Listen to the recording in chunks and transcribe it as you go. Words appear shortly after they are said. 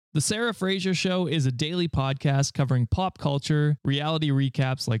The Sarah Fraser Show is a daily podcast covering pop culture, reality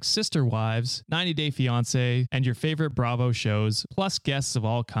recaps like Sister Wives, 90 Day Fiancé, and your favorite Bravo shows, plus guests of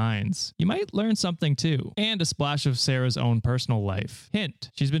all kinds. You might learn something too, and a splash of Sarah's own personal life. Hint,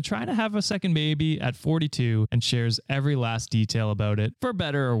 she's been trying to have a second baby at 42 and shares every last detail about it, for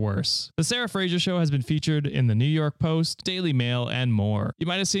better or worse. The Sarah Fraser Show has been featured in the New York Post, Daily Mail, and more. You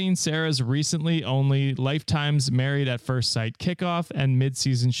might have seen Sarah's recently only Lifetime's Married at First Sight kickoff and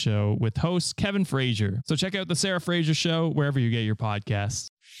mid-season show with host Kevin Frazier. So check out the Sarah Fraser Show wherever you get your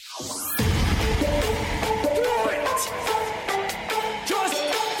podcasts.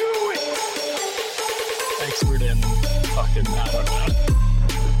 Expert in fucking, I don't know.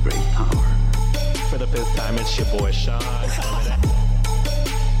 Great power. For the fifth time, it's your boy Sean.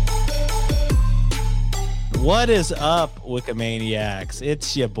 What is up, Wikimaniacs?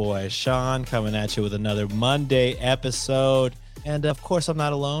 It's your boy Sean coming at you with another Monday episode. And of course, I'm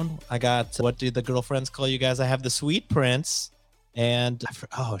not alone. I got, what do the girlfriends call you guys? I have the Sweet Prince. And,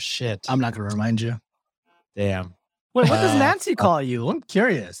 oh shit. I'm not going to remind you. Damn. Wait, what does Nancy call you? I'm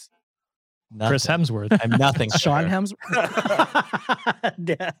curious. Nothing. Chris Hemsworth. I'm nothing. Sean Hemsworth.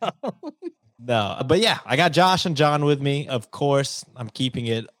 Damn. No, but yeah, I got Josh and John with me. Of course, I'm keeping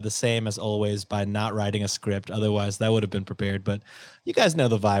it the same as always by not writing a script. Otherwise, that would have been prepared. But you guys know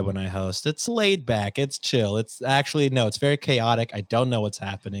the vibe when I host. It's laid back. It's chill. It's actually, no, it's very chaotic. I don't know what's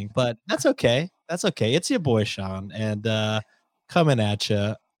happening, but that's okay. That's okay. It's your boy, Sean, and coming at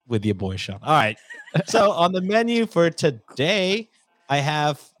you with your boy, Sean. All right. So on the menu for today, I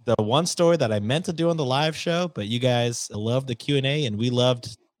have the one story that I meant to do on the live show, but you guys loved the Q&A, and we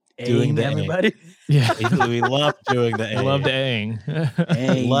loved doing the everybody. Yeah. we love doing the I loved A-ing.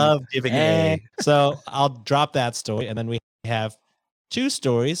 love giving A. So I'll drop that story, and then we have two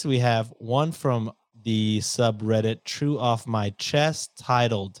stories. We have one from the subreddit True Off My Chest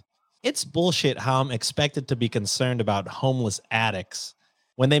titled, "It's bullshit how I'm expected to be concerned about homeless addicts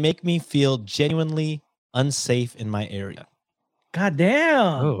when they make me feel genuinely unsafe in my area." God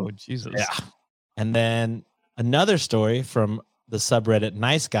damn. Oh, Jesus. Yeah. And then another story from the subreddit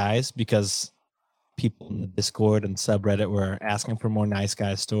Nice Guys, because people in the Discord and subreddit were asking for more Nice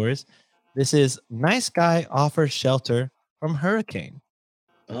Guy stories. This is Nice Guy offers shelter from hurricane.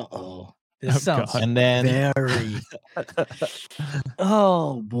 Uh-oh. This sounds And then very...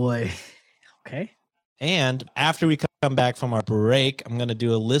 Oh, boy. Okay. and after we come back from our break, I'm going to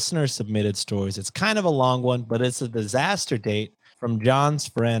do a listener submitted stories. It's kind of a long one, but it's a disaster date from John's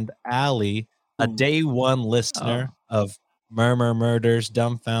friend Ali, a day one listener of Murmur Murders,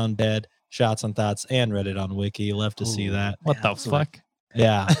 Dumbfound Dead, Shots on Thoughts, and Reddit on Wiki. You love to see that. What the fuck?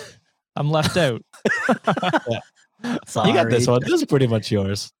 Yeah. I'm left out. Sorry. You got this one. This is pretty much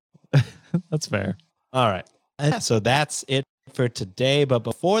yours. That's fair. All right. And so that's it for today. But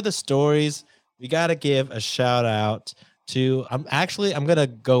before the stories, we got to give a shout out to, I'm going to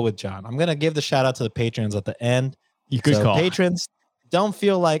go with John. I'm going to give the shout out to the patrons at the end. Good call. Patrons, don't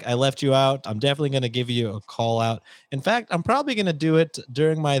feel like I left you out. I'm definitely going to give you a call out. In fact, I'm probably going to do it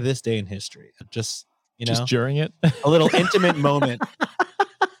during my This Day in History. Just during it? a little intimate moment.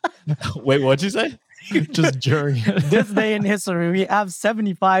 Wait, what'd you say? Just during it. This day in history, we have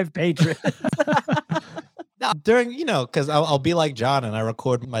 75 patrons. No, during, because I'll be like John and I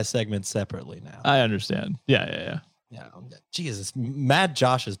record my segments separately now. I understand. Yeah. Yeah, Jesus, Mad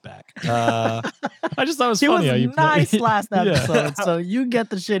Josh is back. I just thought it was He funny. was how you nice last Yeah. episode, so you get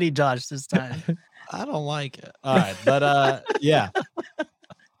the shitty Josh this time. I don't like it. All right, but yeah.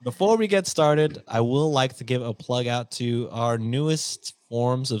 Before we get started, I will like to give a plug out to our newest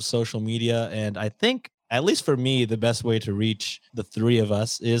forms of social media. And I think, at least for me, the best way to reach the three of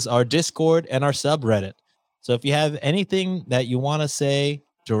us is our Discord and our subreddit. So if you have anything that you want to say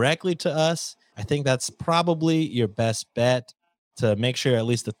directly to us, I think that's probably your best bet to make sure at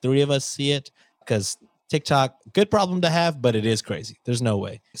least the three of us see it, because TikTok, good problem to have, but it is crazy. There's no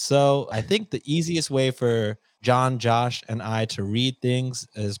way. So I think the easiest way for John, Josh, and I to read things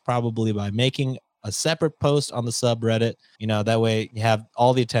is probably by making a separate post on the subreddit. That way you have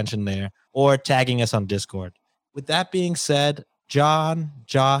all the attention there, or tagging us on Discord. With that being said, John,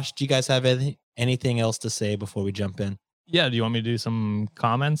 Josh, do you guys have anything else to say before we jump in? Yeah, do you want me to do some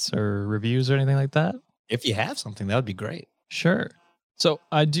comments or reviews or anything like that? If you have something, that would be great. Sure. So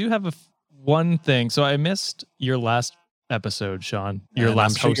I do have one thing. So I missed your last episode, Sean. Your And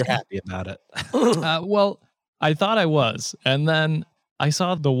last I'm sure host. you're happy about it. Well, I thought I was. And then I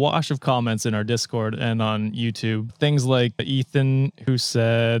saw the wash of comments in our Discord and on YouTube. Things like Ethan, who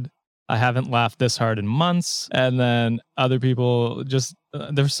said, "I haven't laughed this hard in months." And then other people just,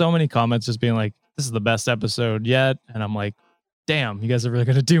 there's so many comments just being like, "This is the best episode yet." And I'm like, damn, you guys are really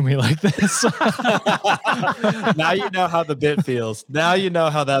going to do me like this. Now you know how the bit feels. Now you know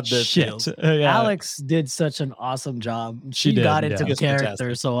how that bit Shit. feels. Yeah. Alex did such an awesome job. She did, got yeah. into She was character,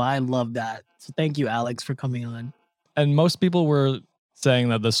 fantastic. so I love that. So thank you, Alex, for coming on. And most people were saying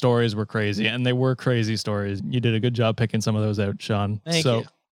that the stories were crazy, and they were crazy stories. You did a good job picking some of those out, Sean. Thank so you.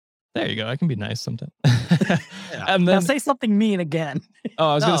 there you go. I can be nice sometimes. Yeah. And Now then, say something mean again.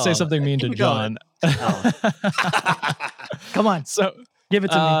 I was going to say No, something mean to keep it going. John. Come on, So give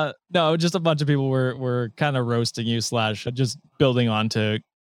it to me. no, just a bunch of people were kind of roasting you / just building on to,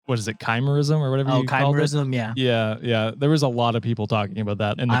 what is it, chimerism or whatever Oh, you called it? chimerism, yeah. Yeah. There was a lot of people talking about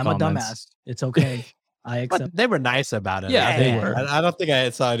that in the I'm comments. a dumbass. It's okay. I accept. But they were nice about it. Yeah, they were. I don't think I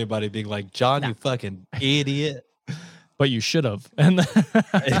saw anybody being like, John, Nah. you fucking idiot. But you should have. And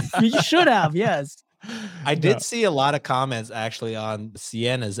You should have, yes. I did No. see a lot of comments actually on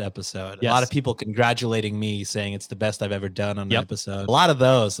Sienna's episode. A Yes. lot of people congratulating me, saying it's the best I've ever done on an Yep. episode. A lot of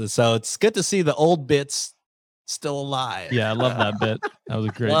those. And so it's good to see the old bits still alive. yeah, I love that bit. That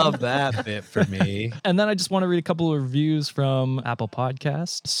was great. Love that bit for me. And then I just want to read a couple of reviews from Apple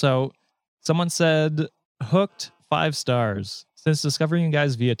Podcasts. So someone said, hooked 5 stars. Since discovering you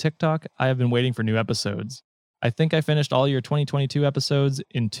guys via TikTok, I have been waiting for new episodes. I think I finished all your 2022 episodes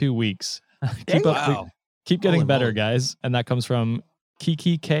in 2 weeks. keep up, Wow. keep getting Holy better, moly. guys. And that comes from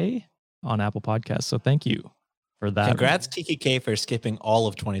Kiki K on Apple Podcasts. So thank you for that. Congrats, Kiki K, for skipping all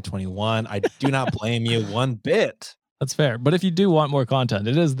of 2021. I do not blame you one bit. That's fair. But if you do want more content,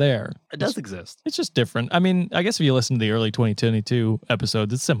 it is there. It does exist. It's just different. I mean, I guess if you listen to the early 2022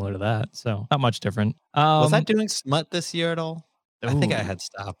 episodes, it's similar to that. So not much different. Was I doing smut this year at all? I think I Ooh. had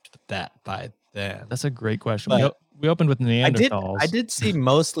stopped that by then. That's a great question. But We opened with Neanderthals. I did see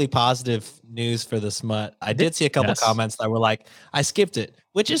mostly positive news for the smut. I did see a couple Yes. comments that were like, I skipped it,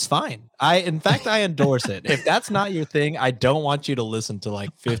 which is fine. In fact, I endorse it. If that's not your thing, I don't want you to listen to like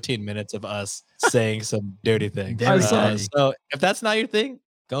 15 minutes of us saying some dirty things. Very dirty. So if that's not your thing,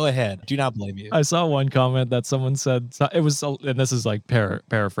 go ahead. Do not blame you. I saw one comment that someone said, it was, and this is like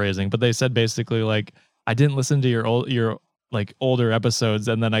paraphrasing, but they said basically like, I didn't listen to your like older episodes,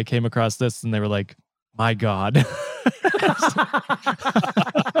 and then I came across this, and they were like, my God.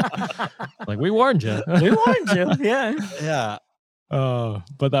 Like, we warned you. We warned you. Yeah. Yeah. Oh,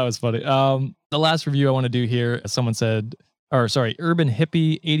 but that was funny. The last review I want to do here, someone said, Urban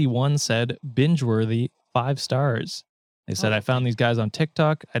Hippie 81 said, binge worthy, 5 stars. They said, I found these guys on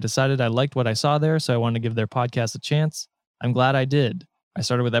TikTok. I decided I liked what I saw there, so I wanted to give their podcast a chance. I'm glad I did. I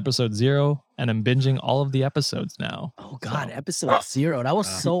started with episode 0, and I'm binging all of the episodes now. Oh God, episode 0. That was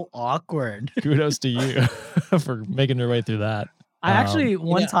so awkward. Kudos to you for making your way through that. I actually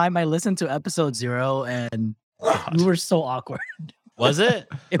one yeah. time I listened to episode 0 and we were so awkward. Was it?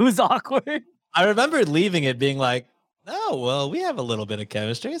 It was awkward. I remember leaving it being like, oh, well, we have a little bit of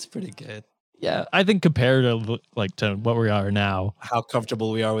chemistry. It's pretty good. Yeah, I think compared to like to what we are now, How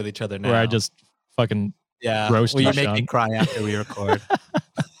comfortable we are with each other now. where I just fucking Well, roast you, you make me Sean. cry after we record.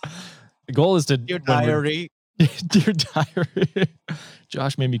 The goal is to Your when we're- diary. Dear diary.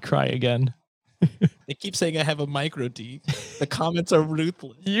 Josh made me cry again. They keep saying I have a micro D. The comments are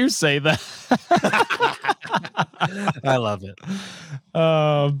ruthless. You say that. I love it.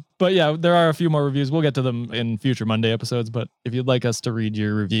 But yeah, there are a few more reviews. We'll get to them in future Monday episodes. But if you'd like us to read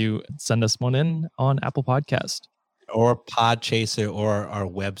your review, send us one in on Apple Podcast. Or Podchaser or our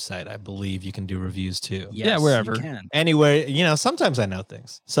website. I believe you can do reviews too. Yes, wherever. you can. Anywhere, sometimes I know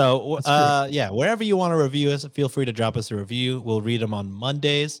things. So, That's yeah, wherever you want to review us, feel free to drop us a review. We'll read them on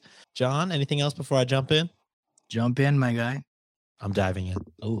Mondays. John, anything else before I jump in? Jump in, my guy. I'm diving in.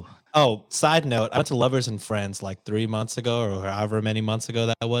 Oh, Oh, side note, I went to Lovers and Friends like 3 months ago or however many months ago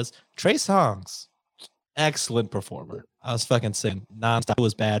that was. Trey Songz, excellent performer. I was fucking singing nonstop. It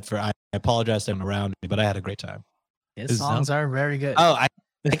was bad I apologize to him around me, but I had a great time. his Is songs are very good. Oh,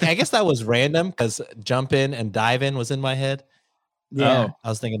 I guess that was random because Jump In and Dive In was in my head. yeah. I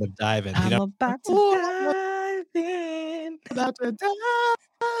was thinking of Dive In. I'm about to Ooh, dive in. About to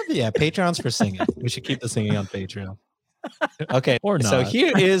dive. Yeah, Patreon's for singing. We should keep the singing on Patreon. Okay, Or so not.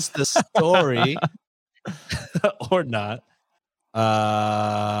 here is the story, or not.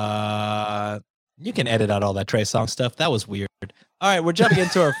 You can edit out all that Trey Songz stuff. That was weird. All right, we're jumping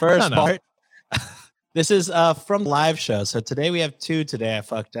into our first No. part. This is from live show. So today we have 2. Today I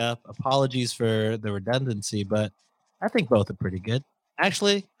fucked up. Apologies for the redundancy, but I think both are pretty good.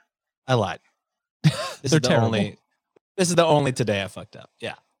 Actually, I lied. This They're is the terrible. only. This is the only today I fucked up.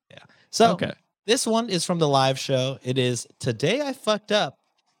 Yeah. So Okay. this one is from the live show. It is today I fucked up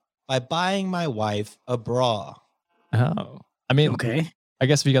by buying my wife a bra. Oh. I mean, Okay. I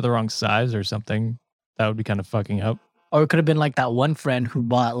guess if you got the wrong size or something, that would be kind of fucking up. Or it could have been like that one friend who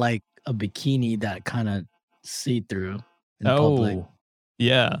bought like a bikini that kind of see through in public.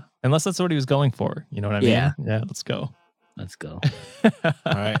 Yeah. Unless that's what he was going for. You know what I mean? Yeah. Yeah, let's go. Let's go. All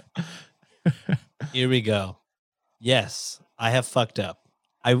right. Here we go. Yes, I have fucked up.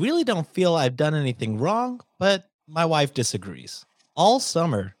 I really don't feel I've done anything wrong, but my wife disagrees. All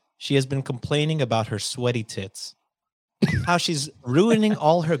summer, she has been complaining about her sweaty tits. How she's ruining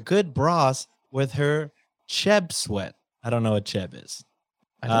all her good bras with her cheb sweat. I don't know what cheb is.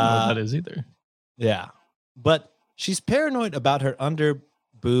 I don't know what that is either. Yeah. But she's paranoid about her under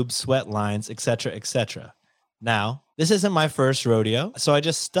boob sweat lines, etc., etc. Now, this isn't my first rodeo, so I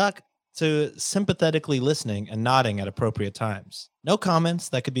just stuck to sympathetically listening and nodding at appropriate times. No comments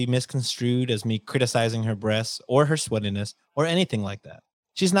that could be misconstrued as me criticizing her breasts or her sweatiness or anything like that.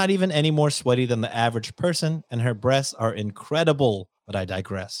 She's not even any more sweaty than the average person, and her breasts are incredible, but I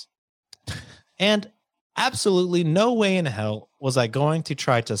digress. And absolutely no way in hell was I going to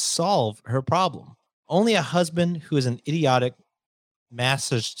try to solve her problem. Only a husband who is an idiotic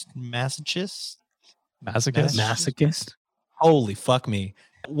masochist? Masochist? Holy fuck me.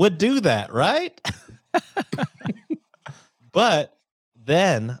 Would do that, right? But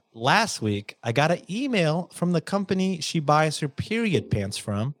then last week, I got an email from the company she buys her period pants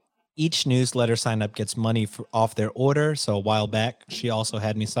from. Each newsletter sign up gets money off their order. So a while back, she also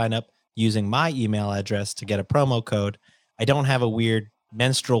had me sign up using my email address to get a promo code. I don't have a weird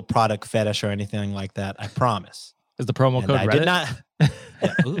menstrual product fetish or anything like that. I promise. Is the promo code I Reddit? did not. Yeah,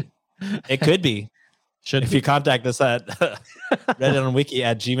 ooh. It could be. Should If you contact us at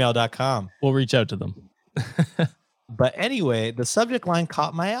redditonwiki@gmail.com. We'll reach out to them. But anyway, the subject line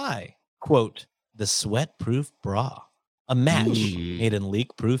caught my eye. Quote, the sweat-proof bra. A match made in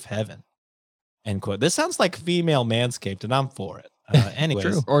leak-proof heaven. End quote. This sounds like female Manscaped, and I'm for it. Anyways.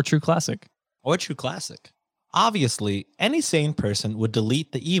 True. Or true classic. Or true classic. Obviously, any sane person would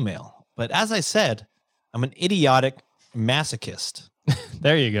delete the email. But as I said, I'm an idiotic masochist.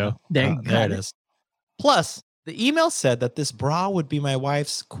 There you go. There it is. Plus, the email said that this bra would be my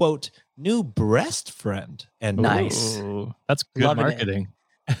wife's, quote, new breast friend. And Nice. Ooh, that's good Loving it. marketing.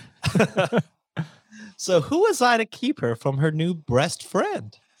 So who was I to keep her from her new breast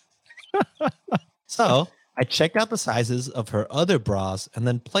friend? So I checked out the sizes of her other bras and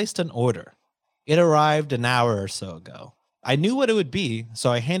then placed an order. It arrived an hour or so ago. I knew what it would be,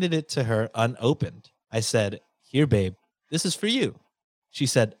 so I handed it to her unopened. I said, here, babe, this is for you. She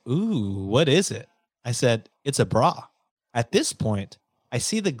said, ooh, what is it? I said, it's a bra. At this point, I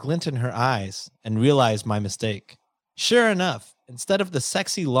see the glint in her eyes and realize my mistake. Sure enough, instead of the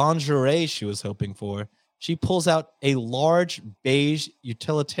sexy lingerie she was hoping for, she pulls out a large, beige,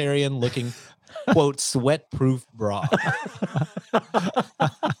 utilitarian-looking, quote, sweat-proof bra.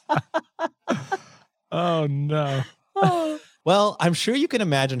 Oh, no. Well, I'm sure you can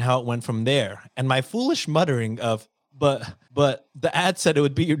imagine how it went from there. And my foolish muttering of, but the ad said it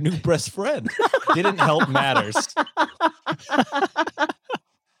would be your new best friend didn't help matters.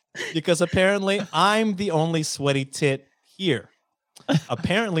 Because apparently I'm the only sweaty tit here.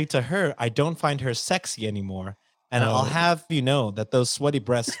 Apparently to her, I don't find her sexy anymore. And I'll have you know that those sweaty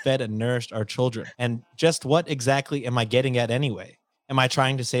breasts fed and nourished our children. And just what exactly am I getting at anyway? Am I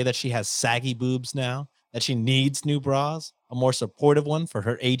trying to say that she has saggy boobs now? That she needs new bras? A more supportive one for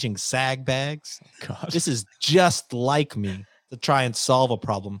her aging sag bags? God. This is just like me to try and solve a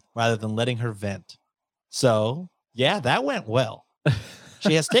problem rather than letting her vent. So, yeah, that went well.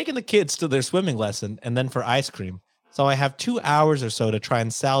 She has taken the kids to their swimming lesson and then for ice cream. So I have 2 hours or so to try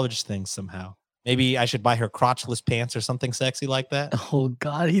and salvage things somehow. Maybe I should buy her crotchless pants or something sexy like that. Oh,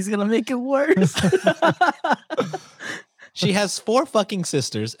 God, he's going to make it worse. She has 4 fucking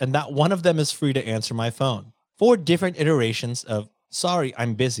sisters, and not one of them is free to answer my phone. 4 different iterations of, sorry,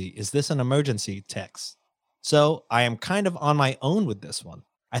 I'm busy. Is this an emergency text? So I am kind of on my own with this one.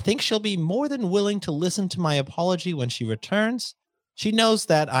 I think she'll be more than willing to listen to my apology when she returns. She knows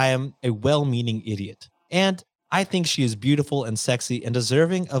that I am a well-meaning idiot. And I think she is beautiful and sexy and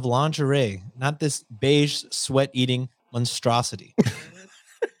deserving of lingerie, not this beige, sweat-eating monstrosity.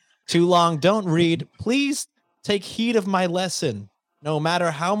 Too long, don't read. Please take heed of my lesson. No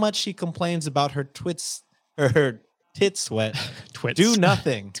matter how much she complains about her her tit sweat, Twits. do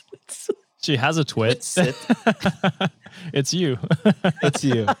nothing. She has a twit. It's you. It's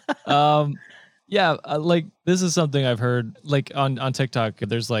you. Yeah, like this is something I've heard like on TikTok.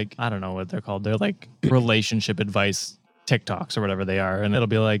 There's like, I don't know what they're called. They're like relationship advice TikToks or whatever they are. And it'll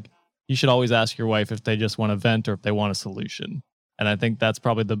be like, you should always ask your wife if they just want to vent or if they want a solution. And I think that's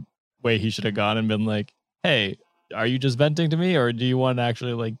probably the way he should have gone and been like, hey, are you just venting to me or do you want to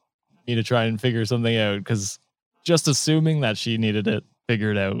actually like me to try and figure something out? Because just assuming that she needed it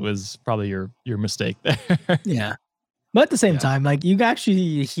figured out was probably your mistake there. Yeah. But at the same time, like you can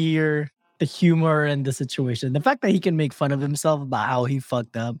actually hear the humor in the situation. The fact that he can make fun of himself about how he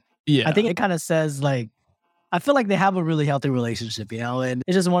fucked up. Yeah. I think it kind of says like, I feel like they have a really healthy relationship, you know? And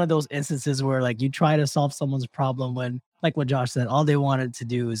it's just one of those instances where like you try to solve someone's problem when, like what Josh said, all they wanted to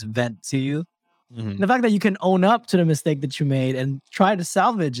do is vent to you. The fact that you can own up to the mistake that you made and try to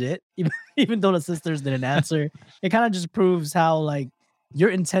salvage it, even though the sisters didn't answer, it kind of just proves how like your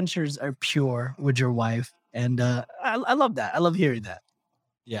intentions are pure with your wife. And I love that. I love hearing that.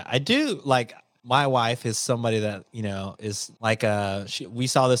 Yeah, I do. Like, my wife is somebody that, you know, is like, we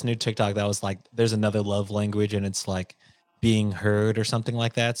saw this new TikTok that was like, there's another love language and it's like being heard or something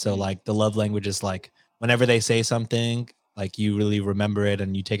like that. So like the love language is like whenever they say something, like you really remember it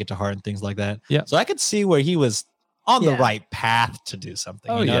and you take it to heart and things like that. Yeah. So I could see where he was on the right path to do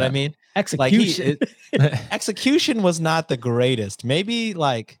something. You know what I mean? Execution. Execution was not the greatest. Maybe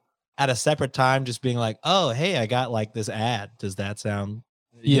like at a separate time, just being like, oh, hey, I got like this ad. Does that sound,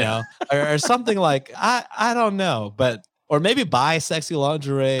 you know, or something like, I don't know, but, or maybe buy sexy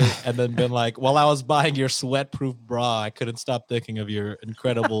lingerie and then been like, while I was buying your sweat-proof bra, I couldn't stop thinking of your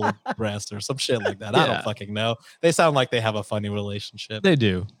incredible breast or some shit like that. I don't fucking know. They sound like they have a funny relationship. They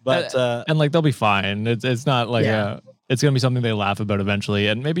do. But, and like, they'll be fine. It's not like, it's going to be something they laugh about eventually.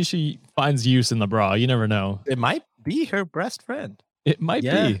 And maybe she finds use in the bra. You never know. It might be her best friend. It might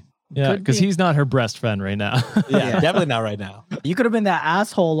be. Yeah, because he's not her breast friend right now. Yeah, definitely not right now. You could have been that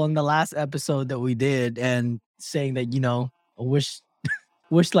asshole on the last episode that we did and saying that, you know, I wish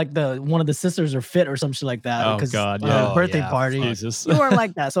like one of the sisters are fit or some shit like that. Oh God, yeah. Birthday party. Jesus. You weren't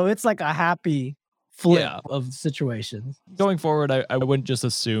like that. So it's like a happy flip of situations. Going forward, I wouldn't just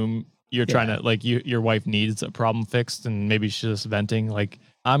assume you're trying to like your wife needs a problem fixed and maybe she's just venting. Like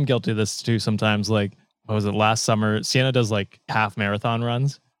I'm guilty of this too sometimes. Like, what was it, last summer? Sienna does like half marathon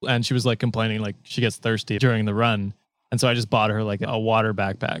runs. And she was like complaining like she gets thirsty during the run. And so I just bought her like a water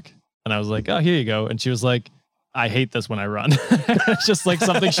backpack. And I was like, oh, here you go. And she was like, I hate this when I run. It's just like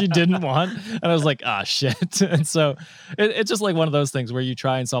something she didn't want. And I was like, ah, shit. And so it's just like one of those things where you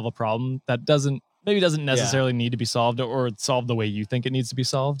try and solve a problem that doesn't necessarily need to be solved or solved the way you think it needs to be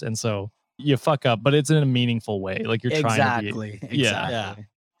solved. And so you fuck up, but it's in a meaningful way. Like you're trying to be. Exactly. Yeah.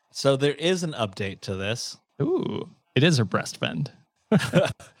 So there is an update to this. Ooh, it is her breast friend.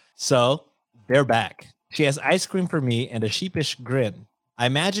 So they're back. She has ice cream for me and a sheepish grin. I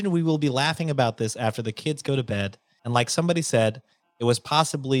imagine we will be laughing about this after the kids go to bed. And like somebody said, it was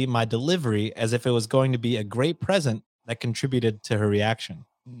possibly my delivery as if it was going to be a great present that contributed to her reaction.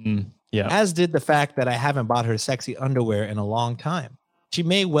 Yeah. As did the fact that I haven't bought her sexy underwear in a long time. She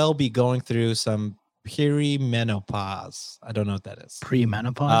may well be going through some perimenopause. I don't know what that is.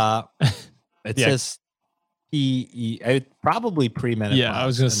 Premenopause? It says probably premenopause. Yeah, I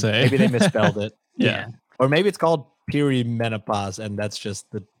was gonna say maybe they misspelled it. Yeah, or maybe it's called perimenopause, and that's just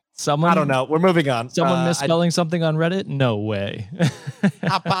someone. I don't know. We're moving on. Someone misspelling something on Reddit? No way.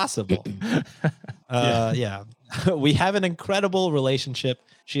 Not possible. Yeah, we have an incredible relationship.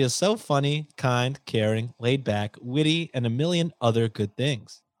 She is so funny, kind, caring, laid back, witty, and a million other good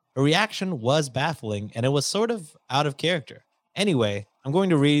things. Her reaction was baffling, and it was sort of out of character. Anyway, I'm going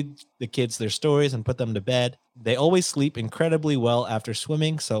to read the kids their stories and put them to bed. They always sleep incredibly well after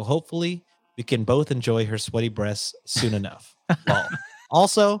swimming, so hopefully we can both enjoy her sweaty breasts soon enough. Lol.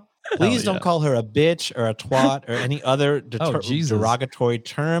 Also, please don't call her a bitch or a twat or any other derogatory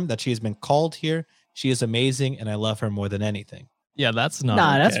term that she has been called here. She is amazing, and I love her more than anything. Yeah, that's not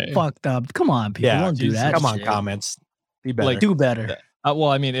that's fucked up. Come on, people. Don't do that. Come on, shit. comments. Be better. Like, do better. Well,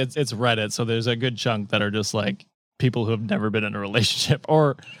 I mean, it's Reddit, so there's a good chunk that are just like people who have never been in a relationship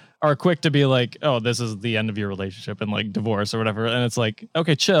or are quick to be like, oh, this is the end of your relationship and like divorce or whatever. And it's like,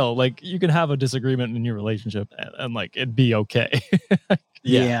 okay, chill. Like you can have a disagreement in your relationship and like it'd be okay.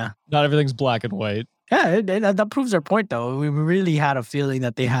 Yeah. Not everything's black and white. Yeah, that proves their point, though. We really had a feeling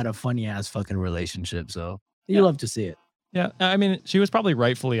that they had a funny ass fucking relationship. So you love to see it. Yeah. I mean, she was probably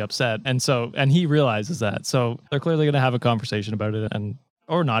rightfully upset. And he realizes that. So they're clearly going to have a conversation about it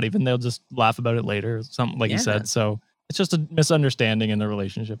or not even. They'll just laugh about it later, something like you said. So it's just a misunderstanding in the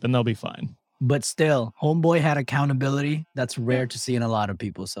relationship and they'll be fine. But still, homeboy had accountability. That's rare to see in a lot of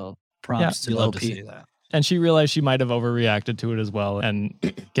people. So props to Low P. And she realized she might have overreacted to it as well and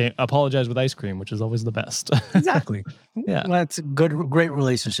apologized with ice cream, which is always the best. Exactly. Yeah. Well, that's a great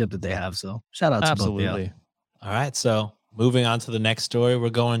relationship that they have. So shout out to Absolutely. both of you. All right. So moving on to the next story, we're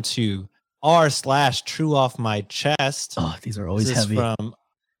going to r/true off my chest. Oh, these are always this heavy. Is from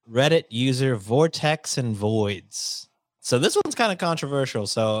Reddit user Vortex and Voids. So this one's kind of controversial.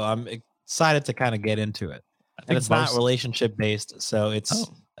 So I'm excited to kind of get into it. And it's not relationship based, so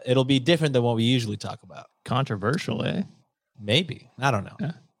it'll be different than what we usually talk about. Controversial, eh? Maybe. I don't know.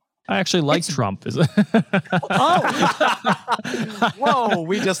 Yeah. I actually like Trump. Whoa,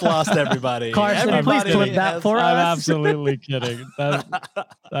 we just lost everybody. Carson, please flip that for us. I'm absolutely kidding.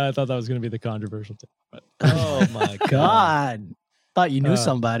 I thought that was going to be the controversial thing. But oh my God. Thought you knew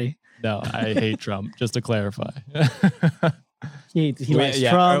somebody. No, I hate Trump, just to clarify. He likes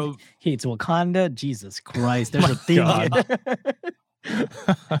Trump. He hates Wakanda. Jesus Christ. There's a theme here.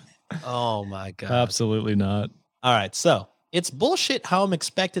 Oh my God. Absolutely not. All right, so it's bullshit how I'm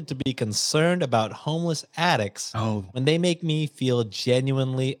expected to be concerned about homeless addicts when they make me feel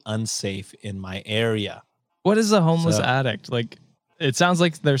genuinely unsafe in my area. What is a homeless addict? Like, it sounds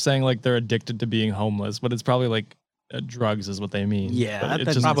like they're saying like they're addicted to being homeless, but it's probably like drugs is what they mean. Yeah,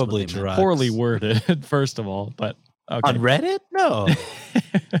 it's just probably drugs. Poorly worded, first of all, but okay. On Reddit? No.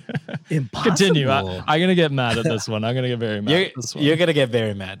 Impossible. Continue. I'm going to get mad at this one. I'm going to get very mad at this one. You're going to get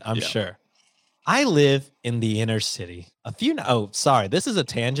very mad, I'm sure. I live in the inner city. Sorry, this is a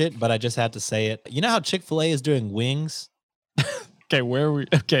tangent, but I just had to say it. You know how Chick-fil-A is doing wings?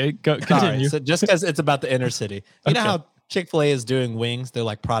 Okay, continue. Sorry, so just because it's about the inner city. You know how Chick-fil-A is doing wings? They're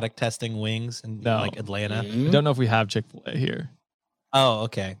like product testing wings in like Atlanta. I don't know if we have Chick-fil-A here. Oh,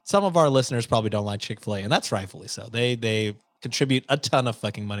 okay. Some of our listeners probably don't like Chick-fil-A, and that's rightfully so. They contribute a ton of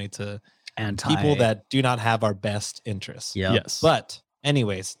fucking money to people that do not have our best interests. Yep. Yes. But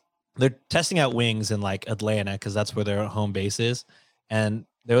anyways, they're testing out wings in like Atlanta because that's where their home base is. And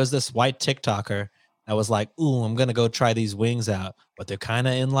there was this white TikToker that was like, ooh, I'm going to go try these wings out. But they're kind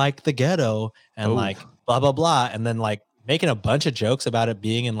of in like the ghetto and like blah, blah, blah. And then like making a bunch of jokes about it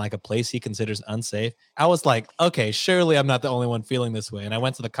being in like a place he considers unsafe. I was like, okay, surely I'm not the only one feeling this way. And I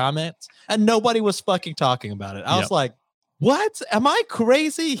went to the comments and nobody was fucking talking about it. I was like, what? Am I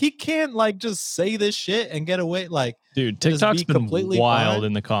crazy? He can't like just say this shit and get away. Like, dude, TikTok's been completely wild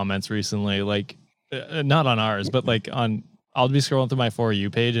in the comments recently. Like, not on ours, but like I'll be scrolling through my For You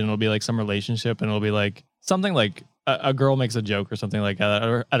page and it'll be like some relationship and it'll be like something like a girl makes a joke or something like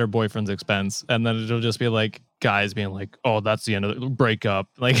that at her boyfriend's expense. And then it'll just be like guys being like, oh, that's the end of the breakup.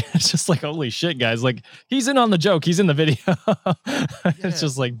 Like, it's just like, holy shit, guys. Like, he's in on the joke. He's in the video. It's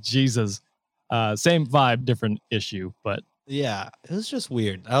just like, Jesus. Same vibe, different issue, but. Yeah, it was just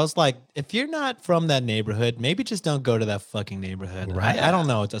weird. I was like, if you're not from that neighborhood, maybe just don't go to that fucking neighborhood. Right? I don't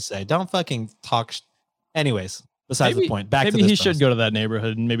know what to say. Don't fucking talk. Anyways, besides the point. Maybe he should go to that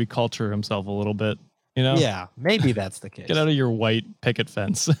neighborhood and maybe culture himself a little bit. You know? Yeah, maybe that's the case. Get out of your white picket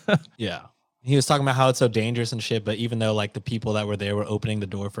fence. Yeah. He was talking about how it's so dangerous and shit, but even though like the people that were there were opening the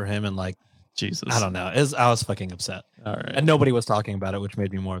door for him and like, Jesus. I don't know. I was fucking upset. All right. And nobody was talking about it, which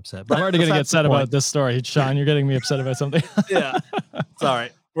made me more upset. But I'm already going to get upset about this story. Sean, you're getting me upset about something. Yeah. It's all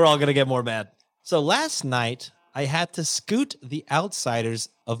right. We're all going to get more mad. So last night, I had to scoot the outsiders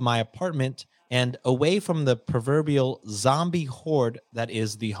of my apartment and away from the proverbial zombie horde that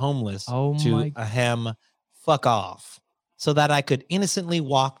is the homeless fuck off, so that I could innocently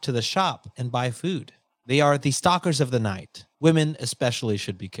walk to the shop and buy food. They are the stalkers of the night. Women especially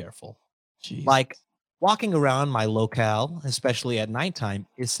should be careful. Jeez. Like, walking around my locale, especially at nighttime,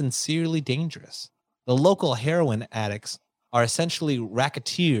 is sincerely dangerous. The local heroin addicts are essentially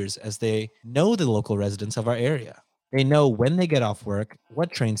racketeers as they know the local residents of our area. They know when they get off work,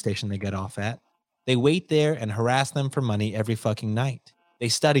 what train station they get off at. They wait there and harass them for money every fucking night. They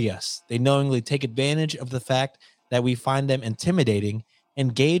study us. They knowingly take advantage of the fact that we find them intimidating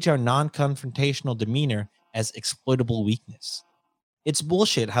and gauge our non-confrontational demeanor as exploitable weakness. It's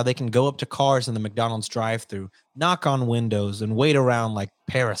bullshit how they can go up to cars in the McDonald's drive-thru, knock on windows, and wait around like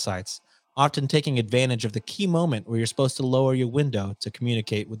parasites, often taking advantage of the key moment where you're supposed to lower your window to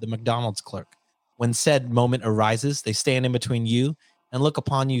communicate with the McDonald's clerk. When said moment arises, they stand in between you and look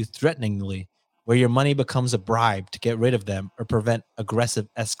upon you threateningly, where your money becomes a bribe to get rid of them or prevent aggressive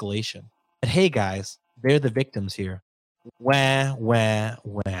escalation. But hey, guys, they're the victims here. Wah, wah,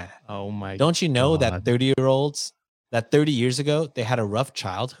 wah. Oh my! Don't you know that 30-year-olds? That 30 years ago, they had a rough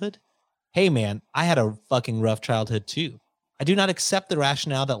childhood? Hey, man, I had a fucking rough childhood too. I do not accept the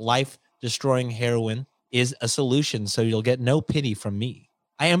rationale that life-destroying heroin is a solution, so you'll get no pity from me.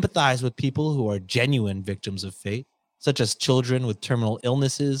 I empathize with people who are genuine victims of fate, such as children with terminal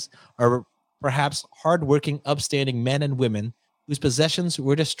illnesses, or perhaps hardworking, upstanding men and women whose possessions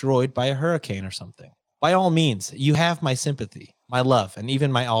were destroyed by a hurricane or something. By all means, you have my sympathy, my love, and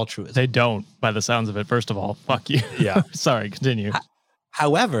even my altruism. They don't, by the sounds of it. First of all, fuck you. Yeah. Sorry, continue.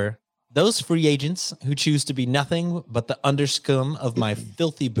 However, those free agents who choose to be nothing but the underscum of my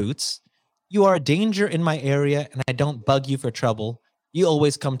filthy boots, you are a danger in my area and I don't bug you for trouble. You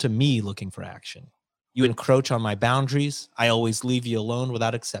always come to me looking for action. You encroach on my boundaries. I always leave you alone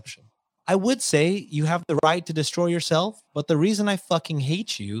without exception. I would say you have the right to destroy yourself, but the reason I fucking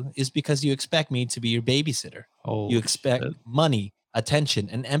hate you is because you expect me to be your babysitter. You expect money, attention,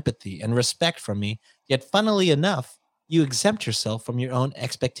 and empathy and respect from me, yet funnily enough, you exempt yourself from your own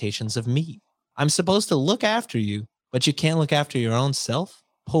expectations of me. I'm supposed to look after you, but you can't look after your own self?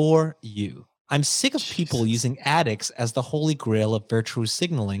 Poor you. I'm sick of people using addicts as the holy grail of virtue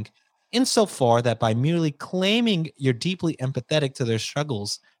signaling, insofar that by merely claiming you're deeply empathetic to their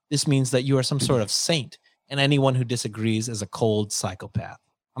struggles, this means that you are some sort of saint, and anyone who disagrees is a cold psychopath.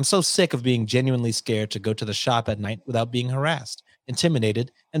 I'm so sick of being genuinely scared to go to the shop at night without being harassed,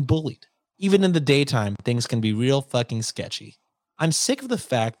 intimidated, and bullied. Even in the daytime, things can be real fucking sketchy. I'm sick of the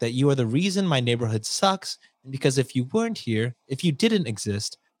fact that you are the reason my neighborhood sucks, and because if you weren't here, if you didn't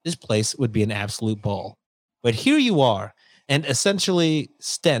exist, this place would be an absolute ball. But here you are, and essentially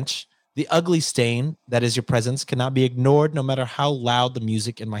stench, the ugly stain that is your presence cannot be ignored no matter how loud the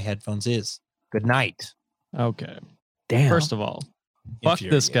music in my headphones is. Good night. Okay. Damn. First of all, fuck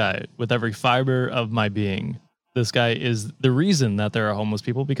this guy with every fiber of my being. This guy is the reason that there are homeless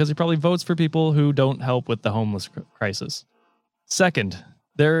people because he probably votes for people who don't help with the homeless crisis. Second,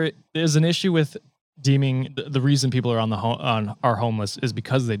 there is an issue with deeming the reason people are are homeless is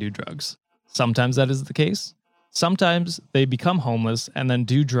because they do drugs. Sometimes that is the case. Sometimes they become homeless and then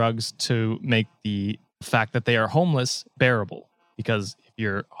do drugs to make the fact that they are homeless bearable. Because if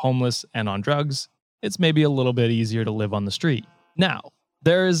you're homeless and on drugs, it's maybe a little bit easier to live on the street. Now,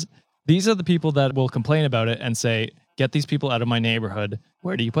 these are the people that will complain about it and say, get these people out of my neighborhood.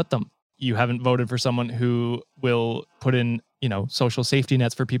 Where do you put them? You haven't voted for someone who will put in, social safety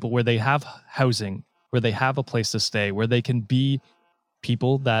nets for people where they have housing, where they have a place to stay, where they can be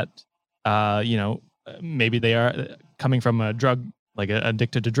people that, maybe they are coming from a drug, like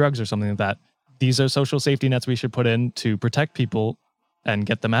addicted to drugs or something like that. These are social safety nets we should put in to protect people and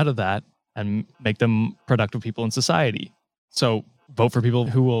get them out of that and make them productive people in society. So vote for people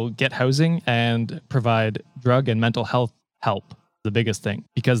who will get housing and provide drug and mental health help, the biggest thing,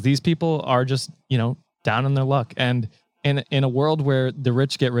 because these people are just, down on their luck. And in a world where the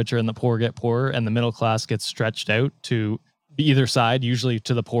rich get richer and the poor get poorer and the middle class gets stretched out to either side, usually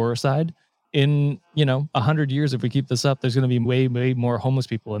to the poorer side, in 100 years, if we keep this up, there's going to be way more homeless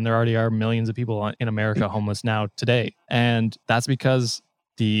people, and there already are millions of people in America homeless now today. And that's because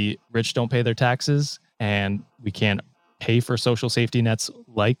the rich don't pay their taxes, and we can't pay for social safety nets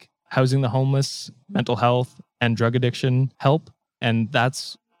like housing the homeless, mental health, and drug addiction help. And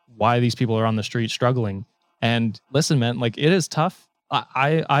that's why these people are on the street struggling. And listen, man, like, it is tough.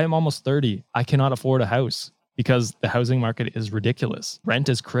 I am almost 30. I cannot afford a house because the housing market is ridiculous. Rent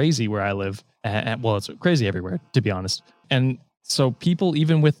is crazy where I live. And well, it's crazy everywhere, to be honest. And so people,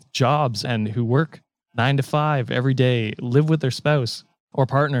 even with jobs and who work 9 to 5 every day, live with their spouse or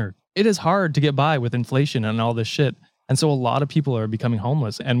partner, it is hard to get by with inflation and all this shit. And so a lot of people are becoming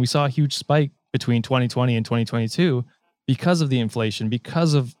homeless. And we saw a huge spike between 2020 and 2022 because of the inflation,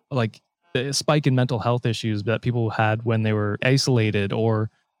 because of like the spike in mental health issues that people had when they were isolated or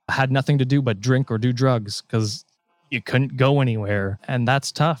had nothing to do but drink or do drugs because you couldn't go anywhere. And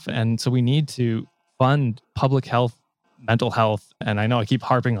that's tough. And so we need to fund public health, mental health. And I know I keep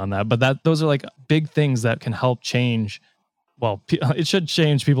harping on that, but those are like big things that can help change. Well, it should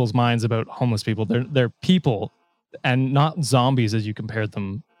change people's minds about homeless people. They're people and not zombies as you compared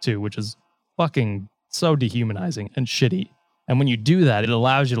them to, which is fucking so dehumanizing and shitty. And when you do that, it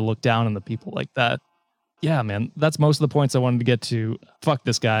allows you to look down on the people like that. Yeah, man, that's most of the points I wanted to get to. Fuck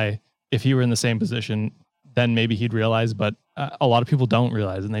this guy. If he were in the same position, then maybe he'd realize, but a lot of people don't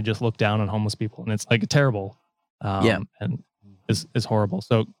realize, and they just look down on homeless people, and it's like terrible. And is horrible.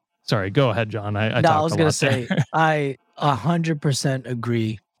 So sorry, go ahead, John. I was going to say, I 100%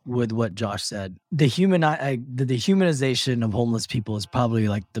 agree with what Josh said. The dehumanization of homeless people is probably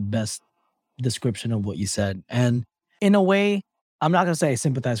like the best description of what you said. And in a way, I'm not going to say I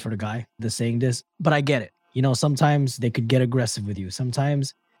sympathize for the guy that's saying this, but I get it. Sometimes they could get aggressive with you.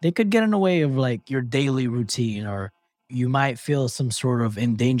 Sometimes they could get in the way of like your daily routine, or you might feel some sort of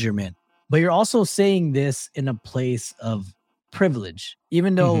endangerment. But you're also saying this in a place of privilege,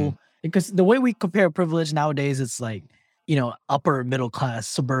 even though, because the way we compare privilege nowadays, it's like, upper middle class,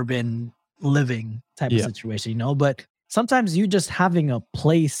 suburban living type of situation, but sometimes you just having a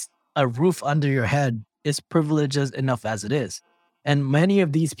place, a roof under your head is privilege enough as it is. And many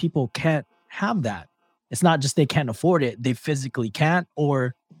of these people can't have that. It's not just they can't afford it. They physically can't,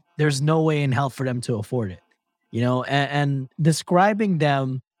 or there's no way in hell for them to afford it, and describing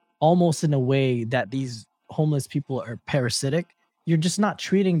them almost in a way that these homeless people are parasitic. You're just not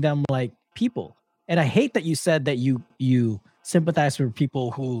treating them like people. And I hate that you said that you sympathize for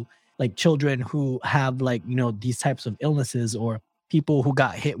people who, like children who have like, these types of illnesses, or people who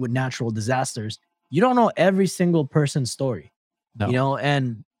got hit with natural disasters. You don't know every single person's story, No.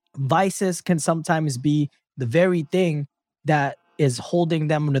 and vices can sometimes be the very thing that is holding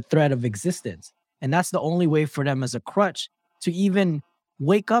them in the threat of existence. And that's the only way for them as a crutch to even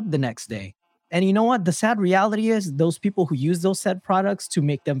wake up the next day. And you know what? The sad reality is those people who use those said products to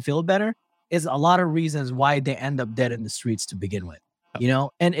make them feel better is a lot of reasons why they end up dead in the streets to begin with,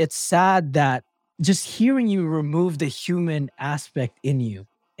 And it's sad that just hearing you remove the human aspect in you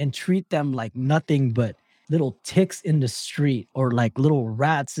and treat them like nothing but little ticks in the street, or like little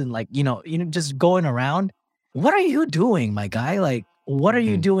rats, and like, just going around. What are you doing, my guy? Like, what are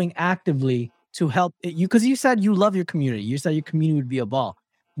you doing actively to help you? Because you said you love your community. You said your community would be a ball.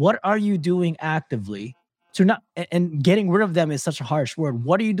 What are you doing actively to not, and getting rid of them is such a harsh word.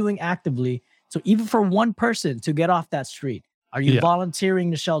 What are you doing actively to, even for one person to get off that street? Are you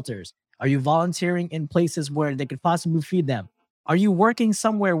volunteering to shelters? Are you volunteering in places where they could possibly feed them? Are you working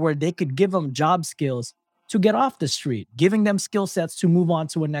somewhere where they could give them job skills to get off the street, giving them skill sets to move on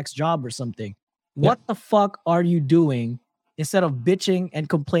to a next job or something? What the fuck are you doing instead of bitching and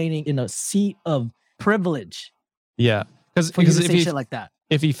complaining in a seat of privilege? Yeah. Because if say shit like that.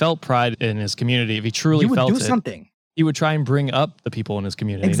 If he felt pride in his community, if he truly would felt do it, something. He would try and bring up the people in his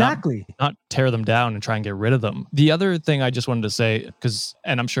community. Exactly. Not tear them down and try and get rid of them. The other thing I just wanted to say,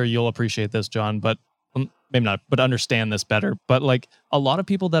 and I'm sure you'll appreciate this, John, but maybe not, but understand this better. But like a lot of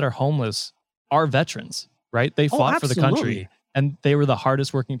people that are homeless are veterans, right? They fought for the country, and they were the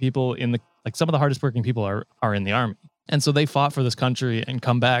hardest working people some of the hardest working people are in the army. And so they fought for this country and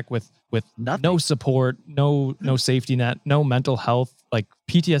come back with nothing. No support, no safety net, no mental health. Like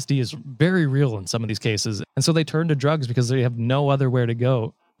PTSD is very real in some of these cases. And so they turn to drugs because they have no other where to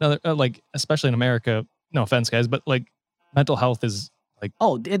go. Now, like, especially in America, no offense, guys, but like mental health is like,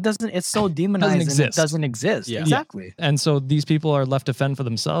 it's so demonized and it doesn't exist. Yeah. Exactly. And so these people are left to fend for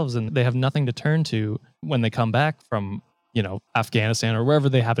themselves, and they have nothing to turn to when they come back from, Afghanistan or wherever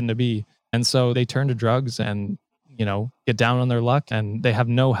they happen to be. And so they turn to drugs and, get down on their luck, and they have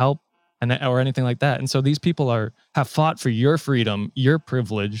no help or anything like that. And so these people have fought for your freedom, your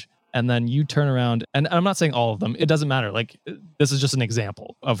privilege, and then you turn around, and I'm not saying all of them, it doesn't matter. Like, this is just an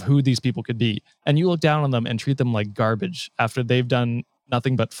example of who these people could be. And you look down on them and treat them like garbage after they've done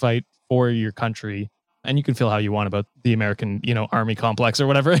nothing but fight for your country. And you can feel how you want about the American, army complex or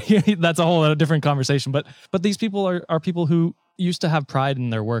whatever. That's a whole different conversation. But these people are people who used to have pride in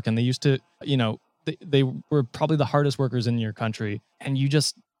their work, and they used to, they were probably the hardest workers in your country, and you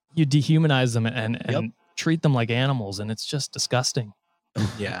dehumanize them and treat them like animals, and it's just disgusting.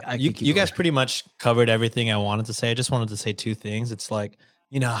 Yeah, you guys pretty much covered everything I wanted to say. I just wanted to say two things. It's like,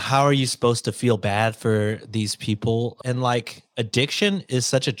 how are you supposed to feel bad for these people? And like, addiction is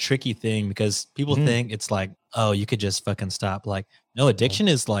such a tricky thing because people think it's like, oh, you could just fucking stop. Like, no, addiction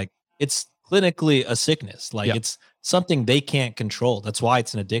is like, it's clinically a sickness. Like, it's something they can't control. That's why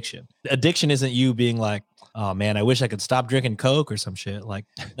it's an addiction. Addiction isn't you being like, oh man, I wish I could stop drinking Coke or some shit. Like,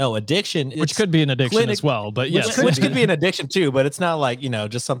 no, addiction, which could be an addiction as well, but yes, which could be an addiction too, but it's not like,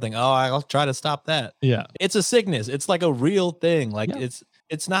 just something, oh, I'll try to stop that. Yeah. It's a sickness. It's like a real thing. Like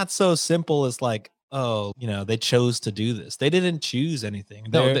it's not so simple as like, oh, they chose to do this. They didn't choose anything.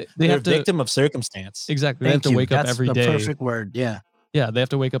 They're a victim of circumstance. Exactly. They have to wake up every day. That's the perfect word. Yeah. Yeah, they have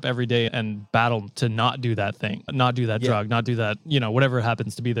to wake up every day and battle to not do that thing, not do that drug, not do that, whatever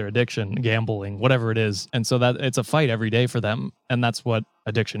happens to be their addiction, gambling, whatever it is. And so that it's a fight every day for them. And that's what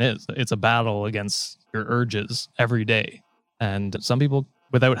addiction is. It's a battle against your urges every day. And some people,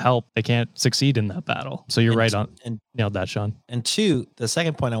 without help, they can't succeed in that battle. So you're right on, and nailed that, Sean. And two, the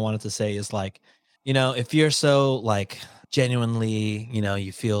second point I wanted to say is like, if you're so like genuinely,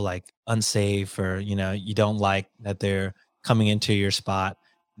 you feel like unsafe, or, you don't like that they're coming into your spot,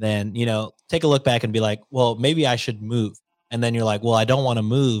 then, take a look back and be like, well, maybe I should move. And then you're like, well, I don't want to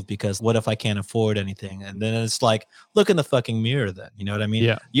move because what if I can't afford anything? And then it's like, look in the fucking mirror then. You know what I mean?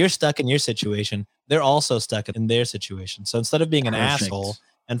 Yeah. You're stuck in your situation. They're also stuck in their situation. So instead of being an asshole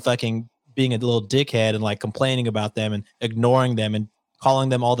and fucking being a little dickhead and like complaining about them and ignoring them and calling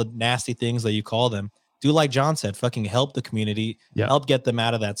them all the nasty things that you call them, do like John said, fucking help the community, help get them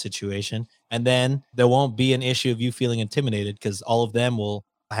out of that situation. And then there won't be an issue of you feeling intimidated because all of them will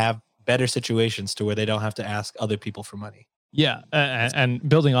have better situations to where they don't have to ask other people for money. Yeah. And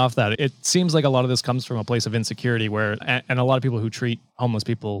building off that, it seems like a lot of this comes from a place of insecurity where, and a lot of people who treat homeless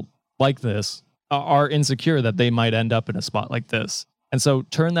people like this are insecure that they might end up in a spot like this. And so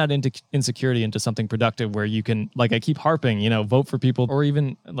turn that into insecurity into something productive where you can, like I keep harping, vote for people or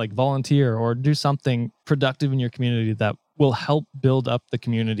even like volunteer or do something productive in your community that will help build up the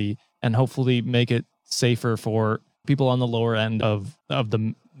community and hopefully make it safer for people on the lower end of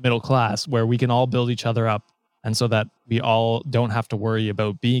the middle class, where we can all build each other up. And so that we all don't have to worry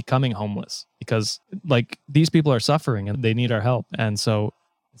about becoming homeless, because like these people are suffering and they need our help. And so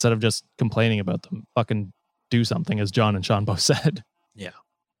instead of just complaining about them, fucking do something, as John and Sean both said. Yeah.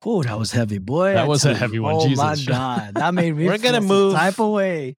 Oh, that was heavy, boy. That I was tell a you. heavy one. Oh Jesus. my God. That made me We're feel gonna some move- type of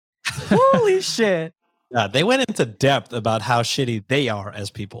way. Holy shit. They went into depth about how shitty they are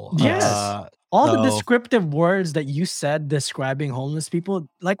as people. Yes. All the so- descriptive words that you said describing homeless people,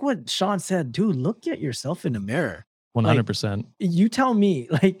 like what Sean said, dude, look at yourself in the mirror. 100%. You tell me,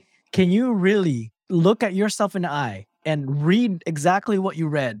 like, can you really look at yourself in the eye and read exactly what you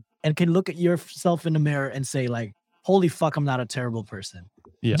read and can look at yourself in the mirror and say, like, holy fuck, I'm not a terrible person.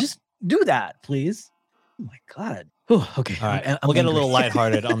 Yeah. Just do that, please. Oh my God. Whew, okay. All right. I'm We'll get a angry. little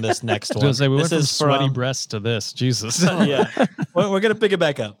lighthearted on this next I was going one. to say, we This went from is sweaty from- breasts to this. Jesus. Yeah. We're going to pick it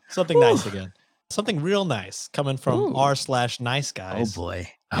back up. Something nice again. Something real nice coming from Ooh. r/nice Oh guys. boy.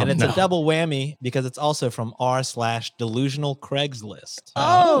 And Oh, it's no. a double whammy because it's also from r/delusional Craigslist.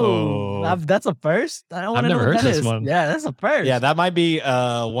 Oh, Oh. that's a first. I don't want to know never what heard that this is. one. Yeah, that's a first. Yeah, that might be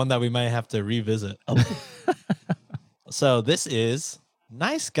one that we might have to revisit. So this is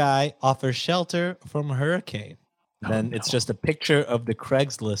nice guy offers shelter from hurricane. Then it's just a picture of the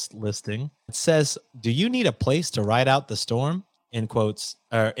Craigslist listing. It says, "Do you need a place to ride out the storm?" In quotes,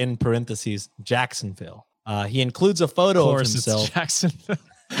 or in parentheses, Jacksonville. He includes a photo Of of course, himself. it's Jacksonville.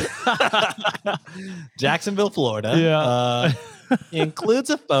 Jacksonville, Florida. Yeah. He includes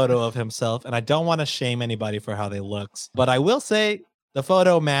a photo of himself, and I don't want to shame anybody for how they looks, but I will say the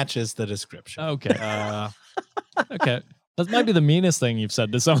photo matches the description. Okay. Uh, Okay. That might be the meanest thing you've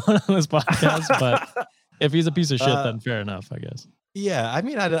said to someone on this podcast, but if he's a piece of shit, then fair enough, I guess. yeah, I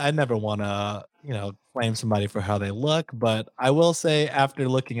mean, I never want to, blame somebody for how they look, but I will say after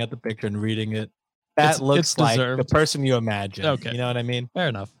looking at the picture and reading it, that It's looks like the deserved. person you imagine. Okay. You know what I mean? Fair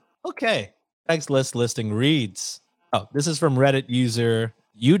enough. Okay. Craigslist listing reads, oh, this is from Reddit user,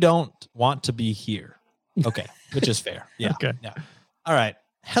 "You don't want to be here." Okay, which is fair. Yeah. Okay. Yeah. All right.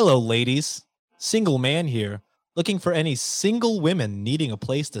 "Hello, ladies. Single man here, looking for any single women needing a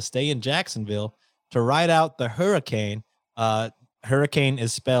place to stay in Jacksonville to ride out the hurricane." Hurricane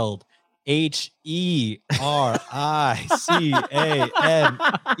is spelled HERICANE.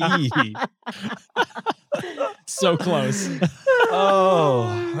 So close.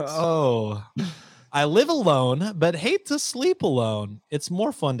 Oh. "I live alone, but hate to sleep alone. It's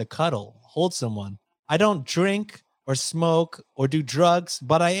more fun to cuddle, hold someone. I don't drink or smoke or do drugs,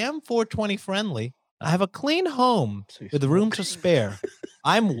 but I am 420 friendly. I have a clean home with room to spare.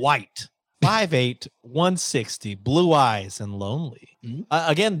 I'm white, 5'8", 160, blue eyes, and lonely." Mhm.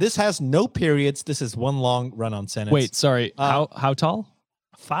 Again, this has no periods. This is one long run-on sentence. Wait, sorry. How tall?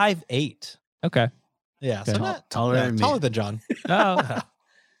 5'8". Okay. Yeah, so Okay. not Taller than me. taller than John. Oh.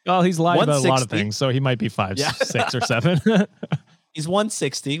 Well, he's lied about a lot of 160. things, so he might be 5, Yeah. 6, or 7. He's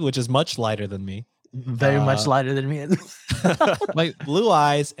 160, which is much lighter than me. Very much lighter than me. Like, Blue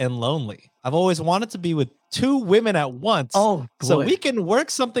eyes and lonely. I've always wanted to be with 2 women at once. Oh, so boy. we can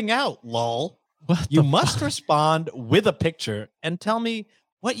work something out, lol. what You the must fuck? respond with a picture and tell me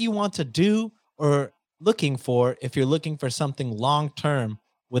what you want to do or looking for if you're looking for something long term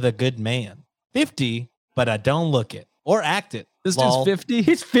with a good man. 50, but I don't look it or act it. This lol. dude's 50?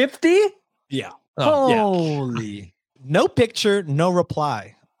 He's 50? Yeah. Oh, yeah. Holy. No picture, no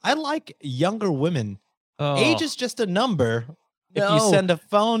reply. I like younger women. Oh. Age is just a number. If No. you send a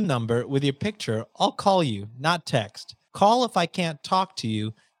phone number with your picture, I'll call you, not text. Call if I can't talk to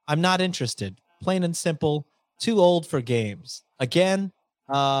you. I'm not interested. Plain and simple. Too old for games. Again,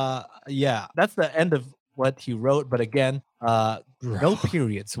 yeah, that's the end of what he wrote. But again, no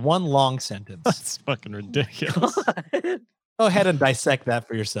periods. One long sentence. That's fucking ridiculous. Go ahead and dissect that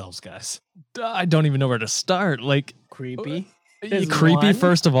for yourselves, guys. I don't even know where to start. Like, Creepy. Is creepy, one.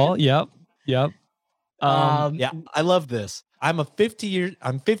 first of all. Yep. Yep. Yeah, I love this. I'm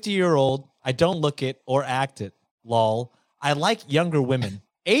 50-year-old. I don't look it or act it. Lol. I like younger women.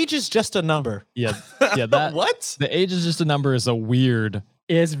 Age is just a number. Yeah. Yeah. That What? the age is just a number is a weird.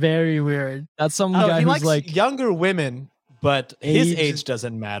 It's very weird. That's some Oh, guy he who's likes like, younger women, but his Age- age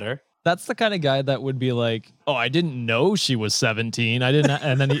doesn't matter. that's the kind of guy that would be like, oh, I didn't know she was 17. I didn't.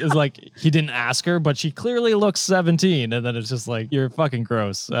 And then he is like, he didn't ask her, but she clearly looks 17. And then it's just like, you're fucking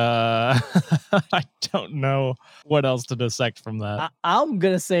gross. I don't know what else to dissect from that. I'm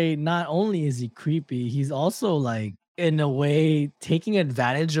going to say not only is he creepy, he's also like in a way taking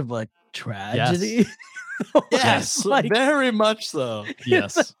advantage of a tragedy. Yes, Like, very much so.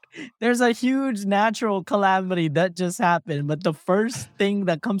 Yes. there's a huge natural calamity that just happened, but the first thing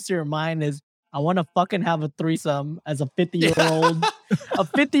that comes to your mind is, I want to fucking have a threesome as a 50-year-old, a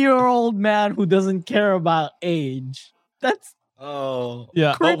 50-year-old man who doesn't care about age. That's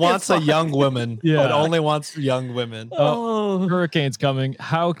Yeah. But wants a young woman. Yeah. But only wants young women. oh, Hurricane's coming.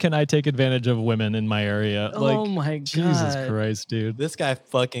 How can I take advantage of women in my area? Like, oh my god, Jesus Christ, dude. This guy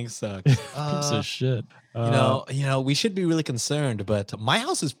fucking sucks. Piece of shit. You know, we should be really concerned, but my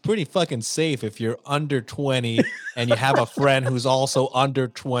house is pretty fucking safe if you're under 20 and you have a friend who's also under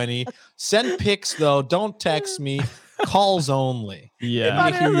 20. Send pics though. Don't text me. Calls only. Yeah. I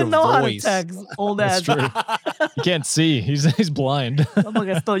Let me hear don't your know how to voice. text old That's ass. true. You can't see. He's blind. I'm like,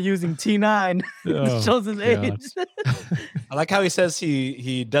 I'm still using T9. Oh, It shows his God. age. I like how he says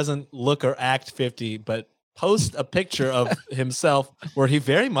he doesn't look or act 50, but post a picture of himself where he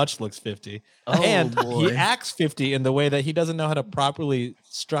very much looks 50. And boy. he acts 50 in the way that he doesn't know how to properly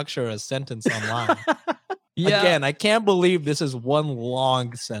structure a sentence online. Again, I can't believe this is one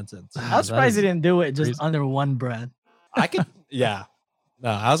long sentence. I was surprised he didn't do it just crazy. under one breath. I could, yeah. No,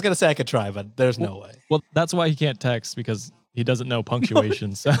 I was going to say I could try, but there's no way. Well, that's why he can't text, because he doesn't know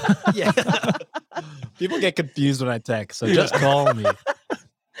punctuation. So Yeah. People get confused when I text, so just call me. like,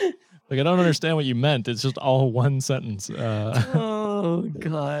 I don't understand what you meant. It's just all one sentence. Oh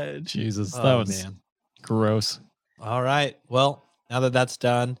god. Jesus, that Oh, was man. gross. All right. Well, now that that's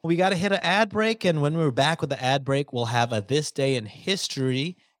done, we got to hit an ad break. And when we're back with the ad break, we'll have a This Day in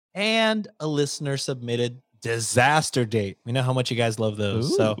History and a listener submitted disaster date. We know how much you guys love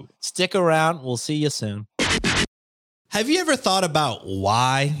those. So Ooh. stick around. We'll see you soon. Have you ever thought about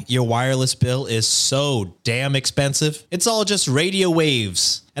why your wireless bill is so damn expensive? It's all just radio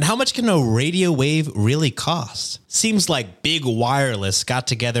waves. And how much can a radio wave really cost? Seems like Big Wireless got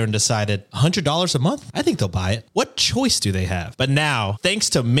together and decided $100 a month? I think they'll buy it. What choice do they have? But now, thanks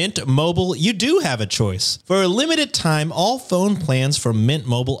to Mint Mobile, you do have a choice. For a limited time, all phone plans from Mint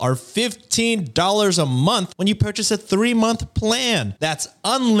Mobile are $15 a month when you purchase a 3-month plan. That's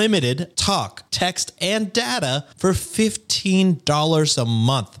unlimited talk, text, and data for $15 a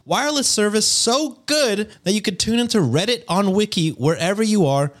month. Wireless service so good that you could tune into Reddit on Wiki wherever you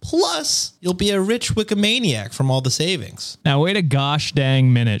are. Plus, you'll be a rich Wikimaniac from all the savings. Now, wait a gosh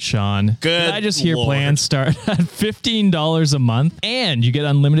dang minute, Sean. Good Did I just hear Lord. plans start at $15 a month and you get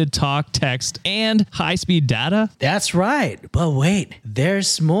unlimited talk, text, and high-speed data? That's right. But wait,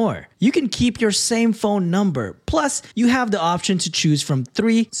 there's more. You can keep your same phone number. Plus, you have the option to choose from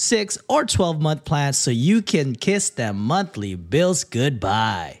 3, 6, or 12-month plans so you can kiss them monthly bills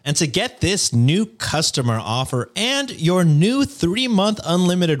goodbye. And to get this new customer offer and your new 3-month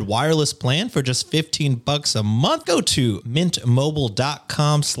unlimited wireless plan for just $15 a month, go to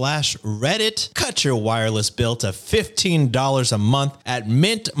mintmobile.com/Reddit. Cut your wireless bill to $15 a month at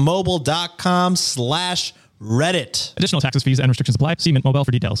mintmobile.com/Reddit. Additional taxes, fees, and restrictions apply. See Mint Mobile for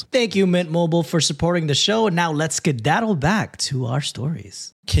details. Thank you, Mint Mobile, for supporting the show. Now let's skedaddle back to our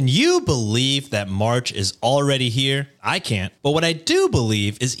stories. Can you believe that March is already here? I can't. But what I do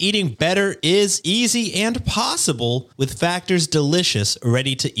believe is eating better is easy and possible with Factor's delicious,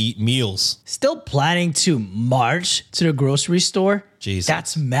 ready-to-eat meals. Still planning to march to the grocery store? Jesus.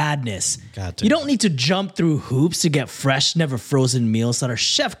 That's madness. God damn. You don't need to jump through hoops to get fresh, never frozen meals that are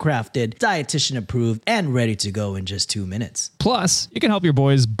chef crafted, dietitian approved, and ready to go in just 2 minutes. Plus, you can help your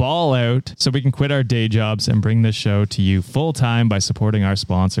boys ball out so we can quit our day jobs and bring this show to you full-time by supporting our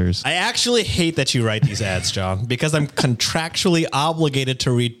sponsors. I actually hate that you write these ads, John, because I'm contractually obligated to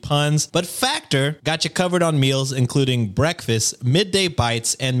read puns, but Factor got you covered on meals including breakfast, midday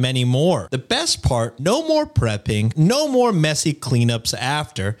bites, and many more. The best part, no more prepping, no more messy cleanups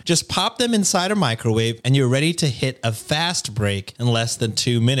after. Just pop them inside a microwave and you're ready to hit a fast break in less than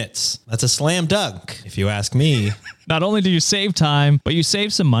 2 minutes. That's a slam dunk, if you ask me. Not only do you save time, but you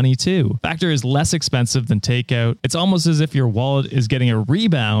save some money too. Factor is less expensive than takeout. It's almost as if your wallet is getting a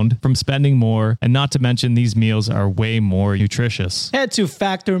rebound from spending more, and not to mention these meals are way more nutritious. Head to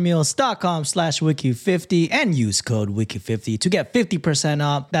factormeals.com/wiki50 and use code wiki50 to get 50%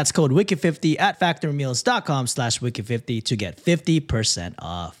 off. That's code wiki50 at factormeals.com/wiki50 to get 50%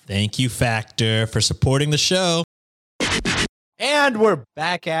 off. Thank you, Factor, for supporting the show. And we're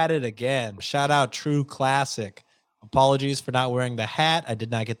back at it again. Shout out True Classic. Apologies for not wearing the hat. I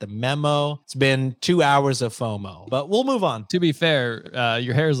did not get the memo. It's been 2 hours of FOMO, but we'll move on. To be fair,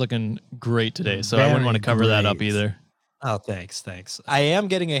 your hair is looking great today, so I wouldn't Very want to cover that up great. either. Oh, thanks. I am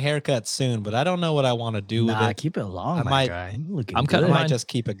getting a haircut soon, but I don't know what I want to do with it. Keep it long, I my might- guy. You looking I'm good. cutting I might mine. just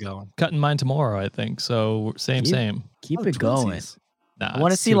keep it going. Cutting mine tomorrow, I think. So same. Keep Oh, it going. twinsies. Nah, I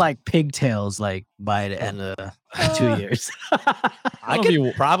want to it's see too- like pigtails like by the end of 2 years. I That'll could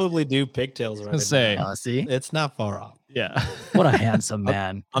be- probably do pigtails right say. now. See? It's not far off. Yeah. What a handsome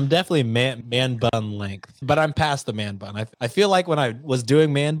man. I'm definitely man bun length, but I'm past the man bun. I feel like when I was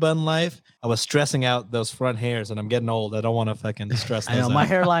doing man bun life, I was stressing out those front hairs, and I'm getting old. I don't want to fucking stress those I know out. my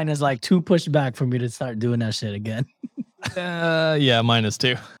hairline is like too pushed back for me to start doing that shit again. Yeah, mine is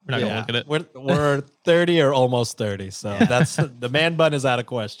too. We're not gonna look at it. We're 30 or almost 30, so that's the man bun is out of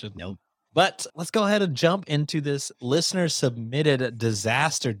question. Nope. But let's go ahead and jump into this listener submitted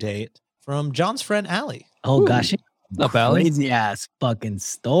disaster date from John's friend Allie. Oh Ooh. gosh, Up, Allie? crazy ass fucking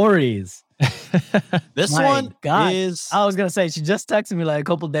stories. This My one God. is I was gonna say she just texted me like a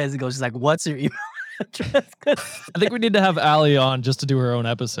couple days ago. She's like, "What's your email address?" 'Cause I think we need to have Allie on just to do her own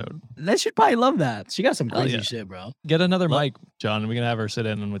episode. they should probably love that. She got some Oh, crazy yeah. shit, bro. Get another Look- mic, John, and we can have her sit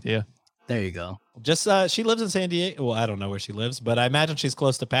in with you. There you go. just she lives in San Diego. Well, I don't know where she lives, but I imagine she's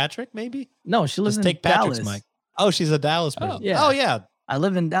close to Patrick. Maybe No, she lives just in take Patrick's Dallas. mic. Oh, she's a Dallas Oh, person. yeah. Oh yeah. I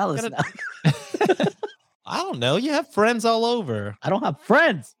live in Dallas Gotta- now. I don't know. You have friends all over. I don't have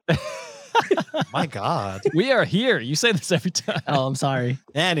friends. My God. We are here. You say this every time. Oh, I'm sorry.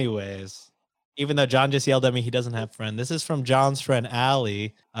 Anyways, even though John just yelled at me, he doesn't have friend. This is from John's friend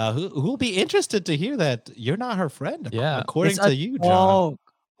Allie, who will be interested to hear that you're not her friend. Yeah. according It's to a you, John. joke.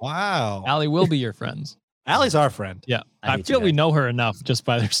 Wow, Allie will be your friends. Allie's our friend. Yeah. I I, hate feel you we guys. know her enough just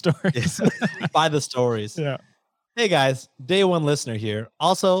by their stories. By the stories. Yeah. Hey guys, day one listener here.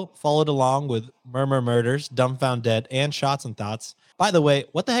 Also followed along with Murmur Murders, Dumbfound Dead, and Shots and Thoughts. By the way,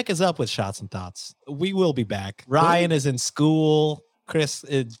 what the heck is up with Shots and Thoughts? We will be back. Ryan is in school. Chris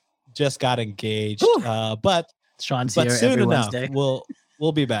just got engaged. But Sean's here soon every enough, Wednesday.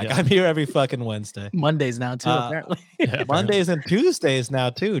 we'll be back. Yeah. I'm here every fucking Wednesday. Mondays now too, apparently. Yeah, Mondays and Tuesdays now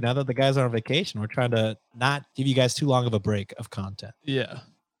too. Now that the guys are on vacation, we're trying to not give you guys too long of a break of content. Yeah.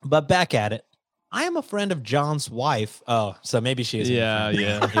 But back at it. I am a friend of John's wife. Oh, so maybe she is. Yeah,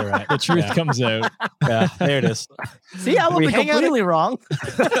 yeah. You're right. The truth Yeah. comes out. Yeah, there it is. See, I We wasn't hang out at- completely wrong.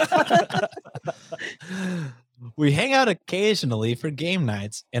 We hang out occasionally for game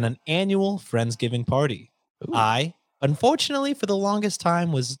nights and an annual Friendsgiving party. Ooh. I, unfortunately, for the longest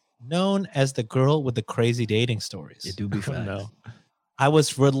time, was known as the girl with the crazy dating stories. You do be Oh, fast. no. I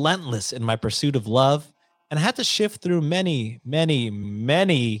was relentless in my pursuit of love and had to shift through many, many,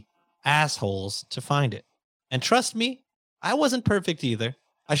 many assholes to find it. And trust me, I wasn't perfect either.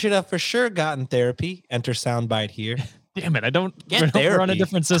 I should have for sure gotten therapy. Enter soundbite here. Damn it. I don't. Get We're on a therapy.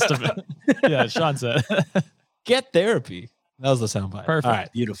 different system. Yeah, Sean said. Get therapy. That was the soundbite. Perfect. All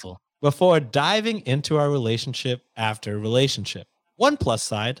right. Beautiful. Before diving into our relationship after relationship. One plus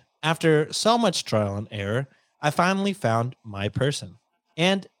side, after so much trial and error, I finally found my person.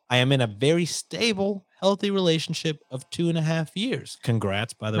 And I am in a very stable, healthy relationship of 2.5 years.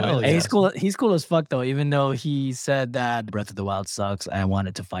 Congrats, by the Hell way. yeah. Hey, he's cool as fuck though, even though he said that Breath of the Wild sucks. I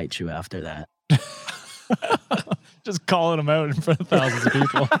wanted to fight you after that. Just calling him out in front of thousands of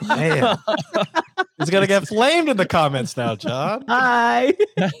people. Man. He's going to get flamed in the comments now, John. Hi.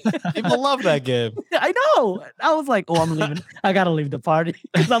 People love that game. I know. I was like, oh, I'm leaving. I gotta leave the party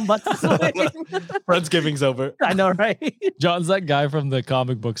because I'm about to swing. Friendsgiving's over. I know, right? John's that guy from the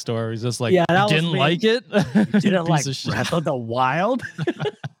comic book store. He's just like, Yeah, that you was didn't me. like it? Didn't Piece like of shit. Breath of the Wild.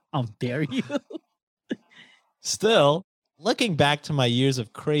 How dare you? Still, looking back to my years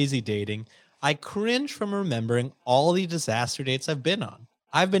of crazy dating, I cringe from remembering all the disaster dates I've been on.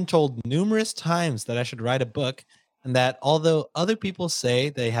 I've been told numerous times that I should write a book, and that although other people say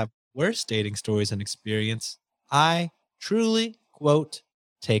they have worse dating stories and experience, I truly, quote,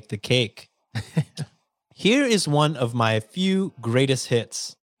 take the cake. Here is one of my few greatest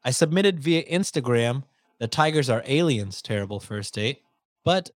hits. I submitted via Instagram the Tigers Are Aliens terrible first date,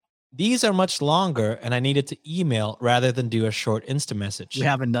 but these are much longer and I needed to email rather than do a short Insta message. We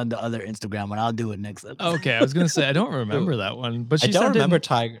haven't done the other Instagram one. I'll do it next episode. Okay, I was gonna say I don't remember that one, but I she don't sent remember In,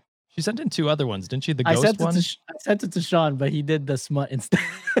 Tiger. she sent in 2 other ones, didn't she? The I ghost sent, one. I sent it to Sean, but he did the smut instead.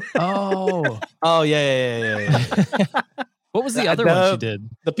 Oh, Oh, yeah. what was the Uh, other one the- she did?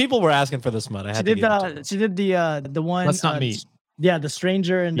 The people were asking for this month. I she had to did give it to them. the the one. Let's not meet. Yeah, the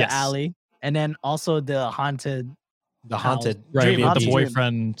stranger in Yes. the alley, and then also the haunted. The haunted Right, Dream, with Haunted the Dream.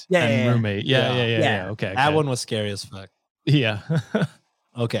 boyfriend Yeah, and yeah, yeah. roommate. Yeah. Yeah. Okay, That okay. one was scary as fuck. Yeah.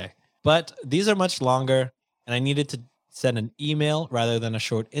 Okay. But these are much longer, and I needed to send an email rather than a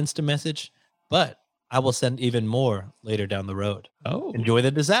short Insta message. But I will send even more later down the road. Oh, Enjoy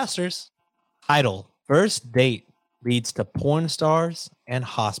the disasters. Title: First date. leads to porn stars and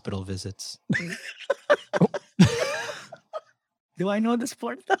hospital visits. Do I know this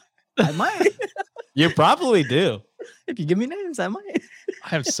porn stuff? I might. You probably do. If you give me names, I might. I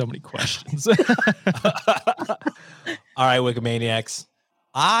have so many questions. All right, Wikimaniacs.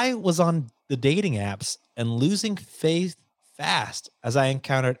 I was on the dating apps and losing faith fast as I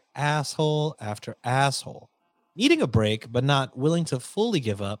encountered asshole after asshole. Needing a break, but not willing to fully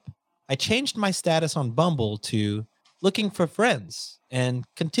give up, I changed my status on Bumble to looking for friends and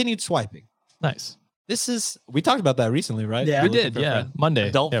continued swiping. Nice. We talked about that recently, right? Yeah. We Looking did, for yeah. friends. Monday.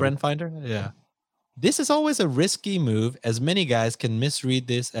 Adult Yeah, friend finder? Yeah. This is always a risky move, as many guys can misread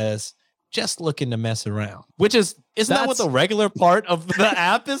this as just looking to mess around, which isn't that what That's- the regular part of the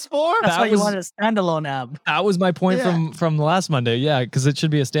app is for? That's That why you was- want a standalone app. That was my point Yeah. from last Monday. Yeah, because it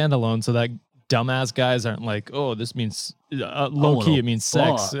should be a standalone so that dumbass guys aren't like, oh, this means low what key. the It means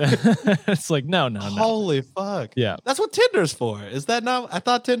sex. It's like, no. Holy fuck. Yeah. That's what Tinder's for. Is that not? I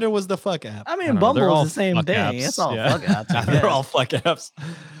thought Tinder was the fuck app. I I mean, don't know, Bumble they're all is the same fuck thing. apps, It's all yeah. fuck apps. I They're guess. all fuck apps.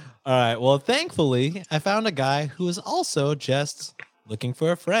 All right. Well, thankfully, I found a guy who was also just looking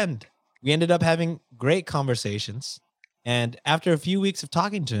for a friend. We ended up having great conversations. And after a few weeks of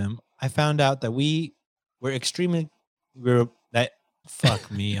talking to him, I found out that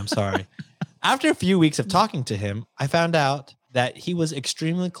fuck me. I'm sorry. After a few weeks of talking to him, I found out that he was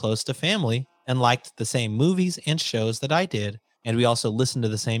extremely close to family and liked the same movies and shows that I did. And we also listened to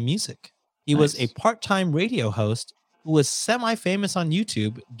the same music. He was a Nice. part-time radio host who was semi-famous on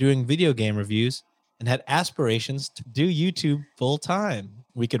YouTube doing video game reviews and had aspirations to do YouTube full-time.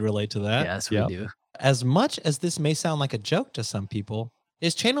 We could relate to that. Yes, Yep. we do. As much as this may sound like a joke to some people,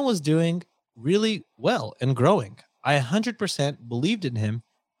 his channel was doing really well and growing. I 100% believed in him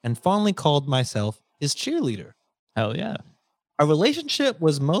and fondly called myself his cheerleader. Hell yeah. Our relationship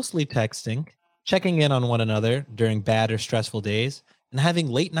was mostly texting, checking in on one another during bad or stressful days, and having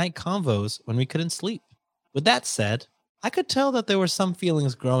late night convos when we couldn't sleep. With that said, I could tell that there were some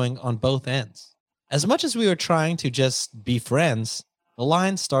feelings growing on both ends. As much as we were trying to just be friends, the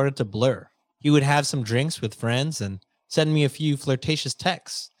lines started to blur. He would have some drinks with friends and send me a few flirtatious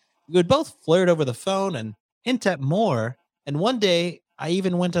texts. We would both flirt over the phone and hint at more, and one day I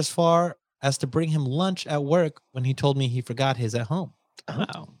even went as far as to bring him lunch at work when he told me he forgot his at home.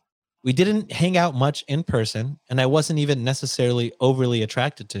 Wow. We didn't hang out much in person, and I wasn't even necessarily overly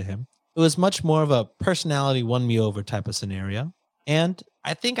attracted to him. It was much more of a personality won me over type of scenario. And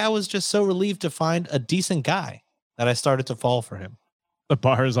I think I was just so relieved to find a decent guy that I started to fall for him. The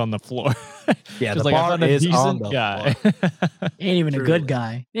bar is on the floor. Yeah, Just the I bar found a is on decent the guy. Ain't even a Truly. good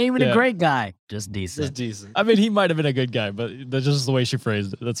guy. Ain't even Yeah. a great guy. Just It's decent. decent. I mean, he might have been a good guy, but that's just the way she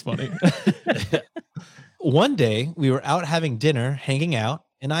phrased it. That's funny. One day, we were out having dinner, hanging out,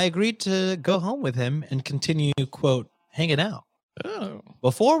 and I agreed to go home with him and continue, quote, hanging out. Oh.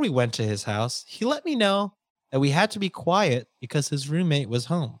 Before we went to his house, he let me know that we had to be quiet because his roommate was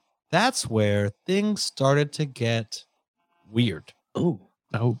home. That's where things started to get weird. Ooh.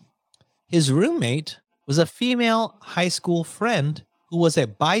 Oh. His roommate was a female high school friend who was a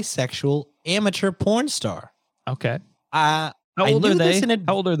bisexual amateur porn star. Okay. I How old knew are they? this in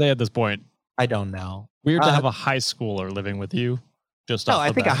How old are they at this point? don't know. Weird to Uh, have a high schooler living with you. Just No, off I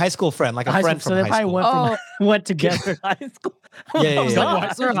the think a bat. high school friend, like a High friend school- from so they high probably school. went together in high school. Yeah, yeah, Oh, It's yeah. like, why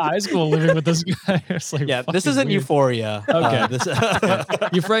is there a high school living with this guy? It's like, Yeah, this fucking isn't weird. Euphoria. Okay. This,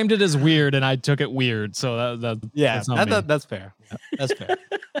 You framed it as weird, and I took it weird. So yeah, that's not me. that's fair. That's fair.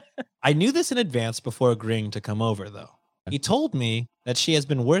 I knew this in advance before agreeing to come over, though. He told me that she has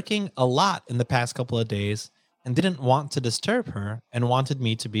been working a lot in the past couple of days and didn't want to disturb her and wanted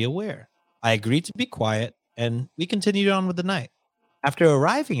me to be aware. I agreed to be quiet, and we continued on with the night. After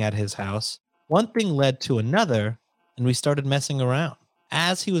arriving at his house, one thing led to another, and we started messing around.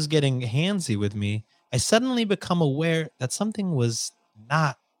 As he was getting handsy with me, I suddenly become aware that something was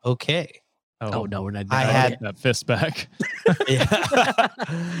not okay. Oh no, we're not. I doing had- it. that fist back. Yeah.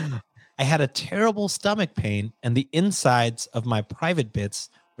 I had a terrible stomach pain, and the insides of my private bits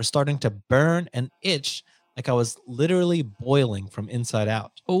were starting to burn and itch like I was literally boiling from inside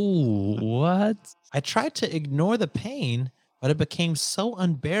out. Oh, what? I tried to ignore the pain, but it became so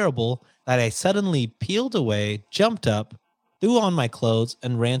unbearable that I suddenly peeled away, jumped up, threw on my clothes,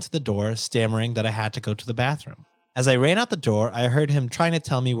 and ran to the door, stammering that I had to go to the bathroom. As I ran out the door, I heard him trying to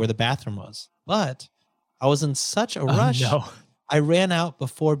tell me where the bathroom was, but I was in such a rush. Oh, no. I ran out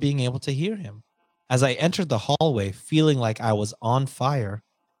before being able to hear him. As I entered the hallway, feeling like I was on fire,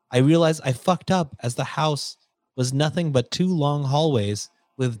 I realized I fucked up as the house was nothing but two long hallways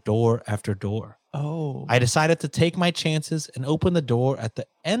with door after door. Oh. I decided to take my chances and open the door at the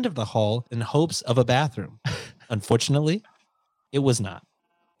end of the hall in hopes of a bathroom. Unfortunately, it was not.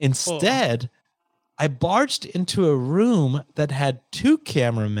 Instead, I barged into a room that had 2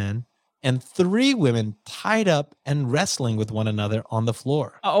 cameramen and 3 women tied up and wrestling with one another on the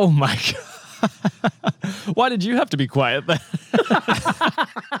floor. Oh my God. Why did you have to be quiet then?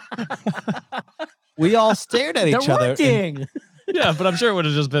 We all stared at each They're other. working. Yeah, but I'm sure it would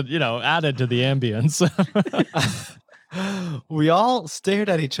have just been, added to the ambience. We all stared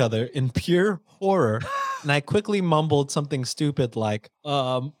at each other in pure horror, and I quickly mumbled something stupid like,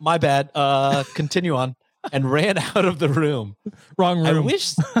 my bad, continue on, and ran out of the room. Wrong room.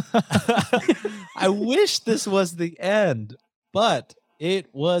 I wish this was the end, but it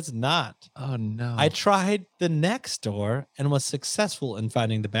was not. Oh no. I tried the next door and was successful in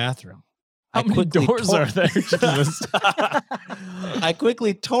finding the bathroom. How many doors are there? Jesus. I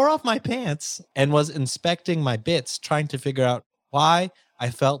quickly tore off my pants and was inspecting my bits, trying to figure out why I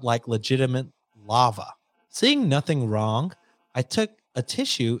felt like legitimate lava. Seeing nothing wrong, I took a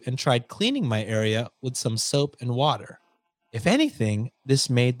tissue and tried cleaning my area with some soap and water. If anything, this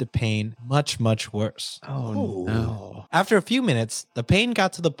made the pain much, much worse. Oh no. After a few minutes, the pain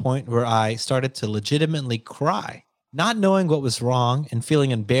got to the point where I started to legitimately cry. Not knowing what was wrong and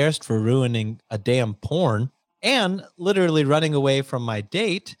feeling embarrassed for ruining a damn porn and literally running away from my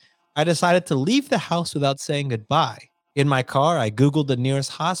date, I decided to leave the house without saying goodbye. In my car, I Googled the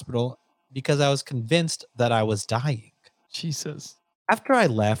nearest hospital because I was convinced that I was dying. Jesus. After I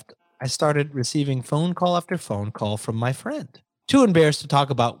left, I started receiving phone call after phone call from my friend. Too embarrassed to talk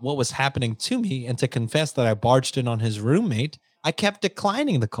about what was happening to me and to confess that I barged in on his roommate, I kept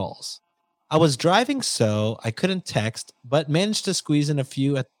declining the calls. I was driving, so I couldn't text, but managed to squeeze in a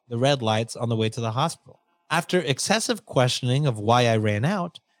few at the red lights on the way to the hospital. After excessive questioning of why I ran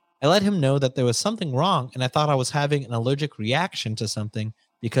out, I let him know that there was something wrong and I thought I was having an allergic reaction to something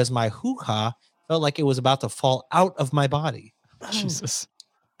because my hoo-ha felt like it was about to fall out of my body. Jesus.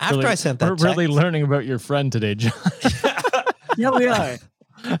 After Really- I sent that We're really text- learning about your friend today, John. Yeah, we are.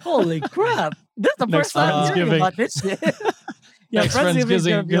 Holy crap. This is the Next first time hearing Friendsgiving. about this shit. Yeah, Next Friendsgiving Friendsgiving is is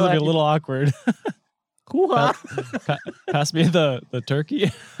gonna be going to be like, a little awkward. hoo-ha. Pass me the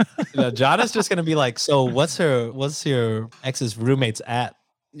turkey. John is just gonna be like, so what's your ex's roommate's at?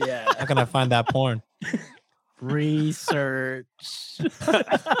 Yeah. How can I find that porn? Research.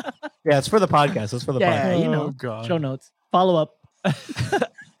 Yeah, it's for the podcast. It's for the Yeah, podcast. you know, God. show notes. Follow up.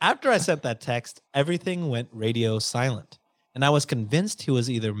 After I sent that text, everything went radio silent, and I was convinced he was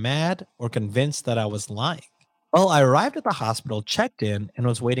either mad or convinced that I was lying. Well, I arrived at the hospital, checked in, and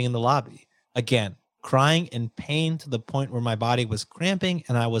was waiting in the lobby. Again, crying in pain to the point where my body was cramping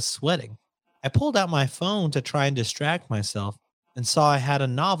and I was sweating. I pulled out my phone to try and distract myself and saw I had a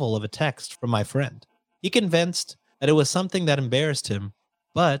novel of a text from my friend. He convinced that it was something that embarrassed him,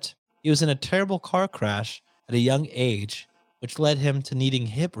 but he was in a terrible car crash at a young age, which led him to needing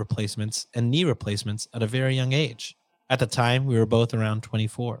hip replacements and knee replacements at a very young age. At the time, we were both around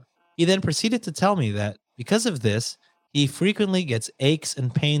 24. He then proceeded to tell me that because of this, he frequently gets aches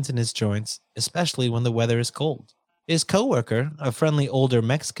and pains in his joints, especially when the weather is cold. His coworker, a friendly older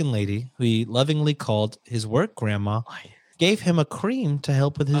Mexican lady who he lovingly called his work grandma, gave him a cream to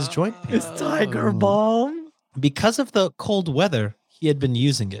help with his joint pain. It's Tiger Balm. Because of the cold weather, he had been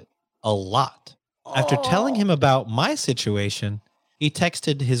using it a lot. After telling him about my situation, he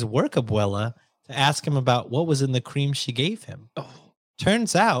texted his work abuela to ask him about what was in the cream she gave him.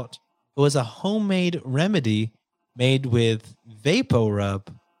 Turns out it was a homemade remedy made with Vapo Rub,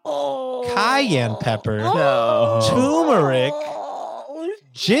 cayenne pepper, turmeric,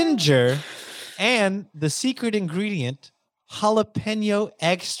 ginger, and the secret ingredient, jalapeno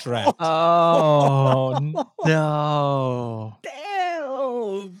extract. Oh no.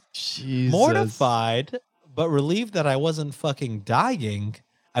 Damn. Jesus. Mortified, but relieved that I wasn't fucking dying,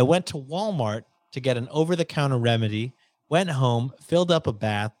 I went to Walmart to get an over-the-counter remedy, went home, filled up a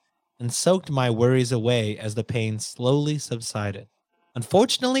bath, and soaked my worries away as the pain slowly subsided.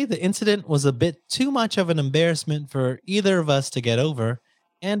 Unfortunately, the incident was a bit too much of an embarrassment for either of us to get over,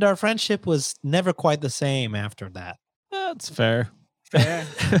 and our friendship was never quite the same after that. That's fair.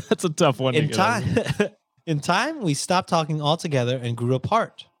 That's a tough one to In get over. time, in time, we stopped talking altogether and grew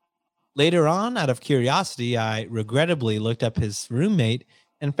apart. Later on, out of curiosity, I regrettably looked up his roommate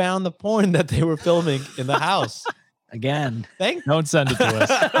and found the porn that they were filming in the house. Again. Don't send it to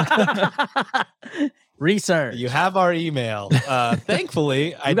us. Research. You have our email.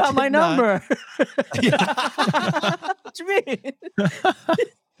 Thankfully, I You got did my not- number. What you mean?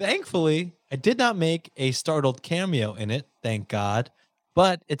 Thankfully, I did not make a startled cameo in it, thank God,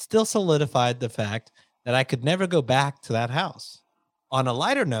 but it still solidified the fact that I could never go back to that house. On a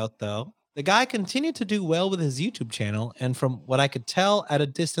lighter note, though, The guy continued to do well with his YouTube channel, and from what I could tell at a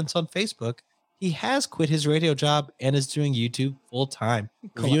distance on Facebook, he has quit his radio job and is doing YouTube full time,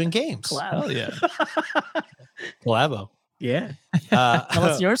 reviewing games. Hell yeah. Collabo. Yeah. Tell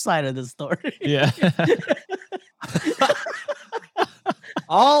us your side of the story. Yeah.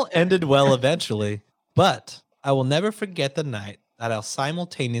 All ended well eventually, but I will never forget the night that I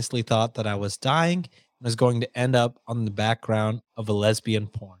simultaneously thought that I was dying and was going to end up on the background of a lesbian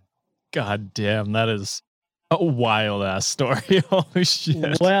porn. God damn, that is a wild ass story. Holy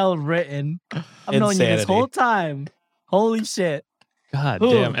shit. Well written. I've known you this Insanity. whole time. Holy shit. God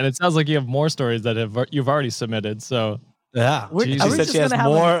Ooh. damn. And it sounds like you have more stories that you've already submitted. So Yeah. We're- She are we said just she has gonna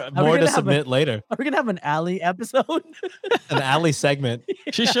have more we to gonna have submit later. Are we gonna have an alley episode? An alley segment.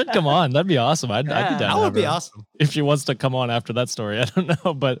 she should come on. That'd be awesome. I'd be Yeah. down. That to would have be her. awesome. If she wants to come on after that story. I don't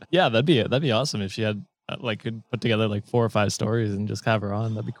know. But yeah, that'd be awesome if she had could put together like 4 or 5 stories and just have her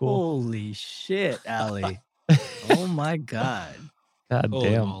on. That'd be cool. Holy shit, Allie. Oh my god. God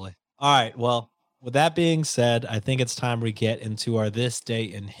Holy damn. moly. All right. Well, with that being said, I think it's time we get into our This Day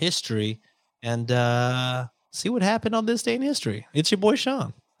in History and see what happened on this day in history. It's your boy,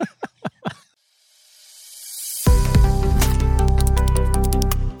 Sean.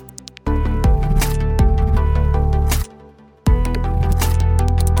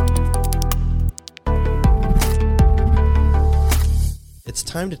 It's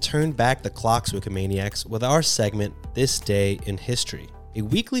time to turn back the clocks, Wikimaniacs, with our segment, This Day in History, a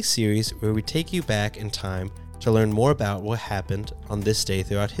weekly series where we take you back in time to learn more about what happened on this day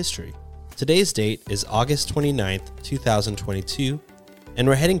throughout history. Today's date is August 29th, 2022, and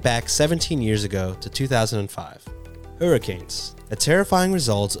we're heading back 17 years ago to 2005. Hurricanes, a terrifying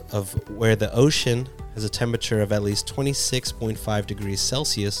result of where the ocean has a temperature of at least 26.5 degrees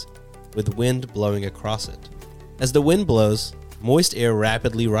Celsius with wind blowing across it. As the wind blows, moist air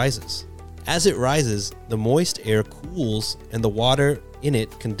rapidly rises. As it rises, the moist air cools and the water in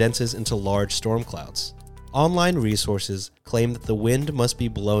it condenses into large storm clouds. Online resources claim that the wind must be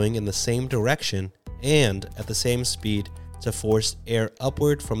blowing in the same direction and at the same speed to force air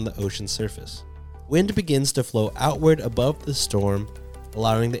upward from the ocean surface. Wind begins to flow outward above the storm,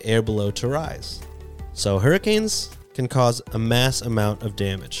 allowing the air below to rise. So hurricanes can cause a mass amount of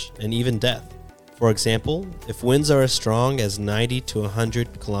damage and even death. For example, if winds are as strong as 90 to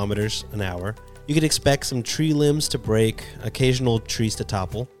 100 kilometers an hour, you could expect some tree limbs to break, occasional trees to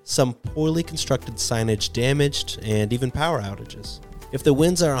topple, some poorly constructed signage damaged, and even power outages. If the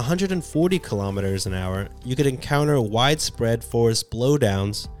winds are 140 kilometers an hour, you could encounter widespread forest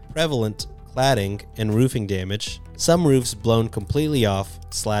blowdowns, prevalent cladding and roofing damage, some roofs blown completely off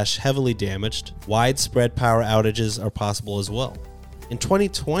 / heavily damaged. Widespread power outages are possible as well. In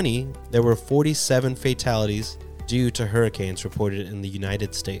 2020, there were 47 fatalities due to hurricanes reported in the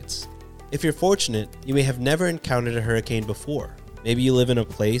United States. If you're fortunate, you may have never encountered a hurricane before. Maybe you live in a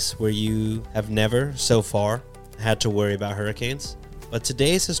place where you have never, so far, had to worry about hurricanes. But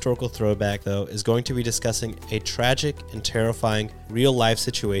today's historical throwback, though, is going to be discussing a tragic and terrifying real-life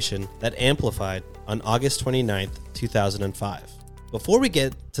situation that amplified on August 29th, 2005. Before we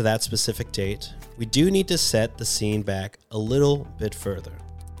get to that specific date, we do need to set the scene back a little bit further.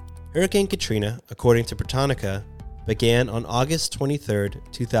 Hurricane Katrina, according to Britannica, began on August 23rd,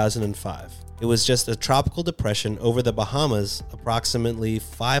 2005. It was just a tropical depression over the Bahamas, approximately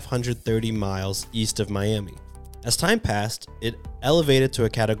 530 miles east of Miami. As time passed, it elevated to a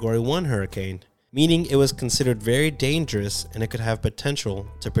Category 1 hurricane, meaning it was considered very dangerous and it could have potential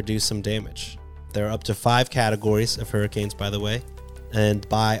to produce some damage. There are up to 5 categories of hurricanes, by the way, and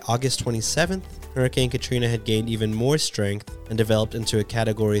by August 27th, Hurricane Katrina had gained even more strength and developed into a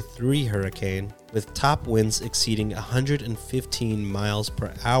Category 3 hurricane, with top winds exceeding 115 miles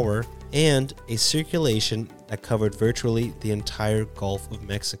per hour and a circulation that covered virtually the entire Gulf of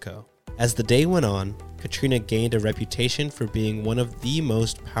Mexico. As the day went on, Katrina gained a reputation for being one of the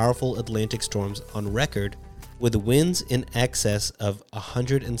most powerful Atlantic storms on record, with winds in excess of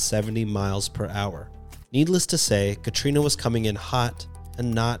 170 miles per hour. Needless to say, Katrina was coming in hot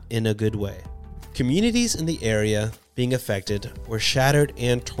and not in a good way. Communities in the area being affected were shattered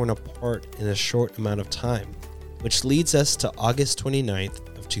and torn apart in a short amount of time, which leads us to August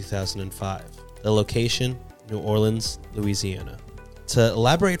 29th of 2005. The location, New Orleans, Louisiana. To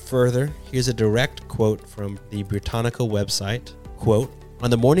elaborate further, here's a direct quote from the Britannica website. Quote, "On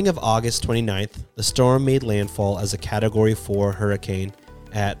the morning of August 29th, the storm made landfall as a Category 4 hurricane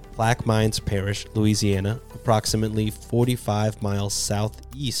at Plaquemines Parish, Louisiana, approximately 45 miles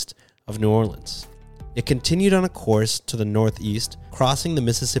southeast of New Orleans. It continued on a course to the northeast, crossing the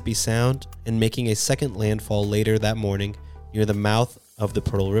Mississippi Sound and making a second landfall later that morning near the mouth of the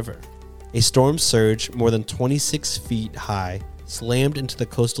Pearl River. A storm surge more than 26 feet high slammed into the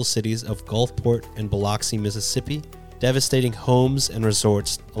coastal cities of Gulfport and Biloxi, Mississippi, devastating homes and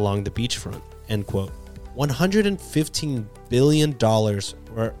resorts along the beachfront, end quote. $115 billion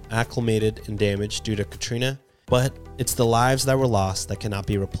were acclimated in damage due to Katrina, but it's the lives that were lost that cannot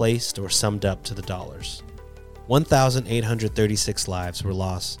be replaced or summed up to the dollars. 1,836 lives were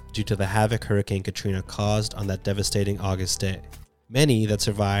lost due to the havoc Hurricane Katrina caused on that devastating August day. Many that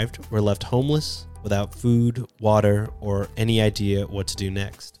survived were left homeless, without food, water, or any idea what to do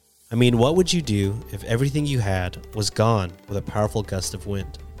next. I mean, what would you do if everything you had was gone with a powerful gust of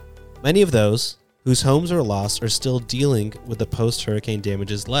wind? Many of those whose homes were lost are still dealing with the post-hurricane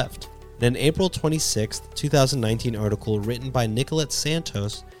damages left. In an April 26, 2019 article written by Nicolette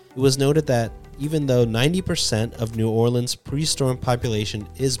Santos, it was noted that even though 90% of New Orleans' pre-storm population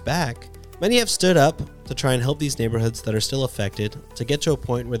is back, many have stood up to try and help these neighborhoods that are still affected to get to a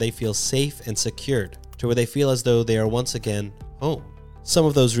point where they feel safe and secured, to where they feel as though they are once again home. Some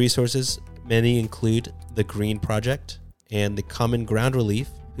of those resources, many include the Green Project and the Common Ground Relief,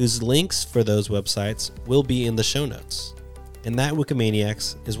 whose links for those websites will be in the show notes. And that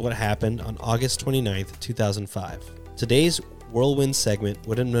Wikimaniacs is what happened on August 29th, 2005. Today's Whirlwind segment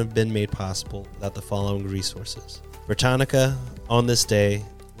wouldn't have been made possible without the following resources: Britannica, On This Day,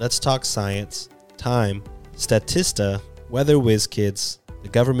 Let's Talk Science, Time, Statista, Weather Whiz Kids, the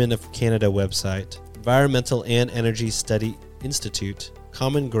Government of Canada website, Environmental and Energy Study Institute,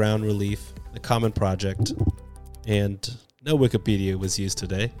 Common Ground Relief, the Common Project, and no Wikipedia was used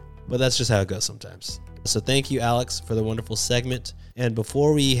today, but that's just how it goes sometimes. So thank you, Alex, for the wonderful segment. And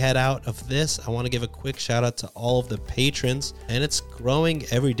before we head out of this, I want to give a quick shout out to all of the patrons, and it's growing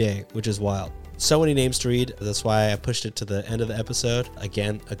every day, which is wild. So many names to read. That's why I pushed it to the end of the episode.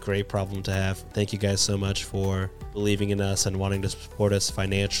 Again, a great problem to have. Thank you guys so much for believing in us and wanting to support us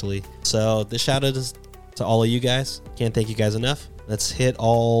financially. So this shout out is to all of you guys. Can't thank you guys enough. Let's hit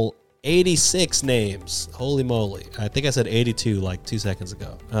all 86 names. Holy moly. I think I said 82 like 2 seconds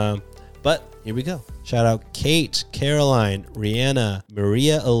ago. But here we go. Shout out Kate, Caroline, Rihanna,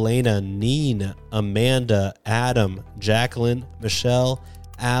 Maria Elena, Neen, Amanda, Adam, Jacqueline, Michelle,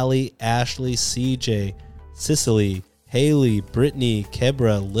 Allie, Ashley, CJ, Cicely, Haley, Brittany,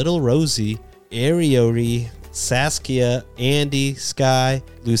 Kebra, Little Rosie, Ariori, Saskia, Andy, Sky,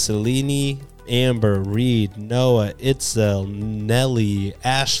 Lucilini, Amber, Reed, Noah, Itzel, Nelly,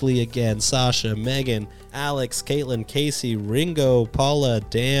 Ashley again, Sasha, Megan, Alex, Caitlin, Casey, Ringo, Paula,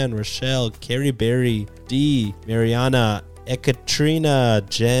 Dan, Rochelle, Carrie Berry, Dee, Mariana, Ekaterina,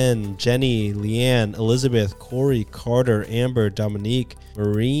 Jen, Jenny, Leanne, Elizabeth, Corey, Carter, Amber, Dominique,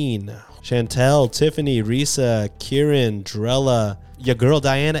 Marine, Chantel, Tiffany, Risa, Kieran, Drella, your girl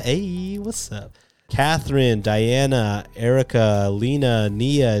Diana, hey, what's up? Catherine, Diana, Erica, Lena,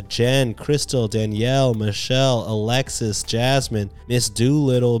 Nia, Jen, Crystal, Danielle, Michelle, Alexis, Jasmine, Miss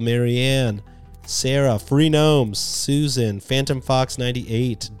Doolittle, Marianne, Sarah, Free Gnomes, Susan, Phantom Fox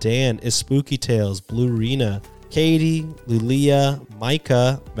 98, Dan, Is Spooky Tales, Blue Rena, Katie, Lulia,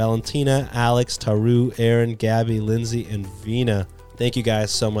 Micah, Valentina, Alex, Taru, Aaron, Gabby, Lindsay, and Vina. Thank you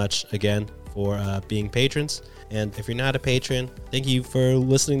guys so much again for being patrons. And if you're not a patron, thank you for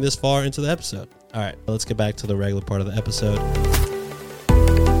listening this far into the episode. All right, let's get back to the regular part of the episode.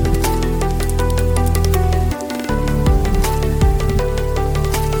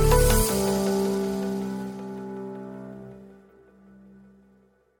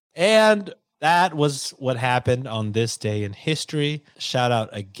 And that was what happened on this day in history. Shout out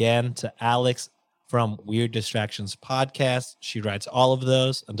again to Alex from Weird Distractions Podcast. She writes all of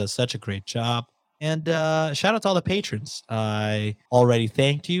those and does such a great job. And shout out to all the patrons. I already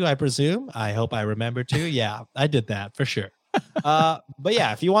thanked you, I presume. I hope I remember to. Yeah, I did that for sure. But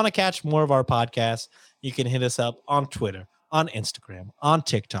yeah, if you want to catch more of our podcasts, you can hit us up on Twitter, on Instagram, on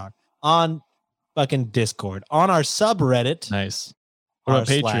TikTok, on fucking Discord, on our subreddit. Nice. Or Or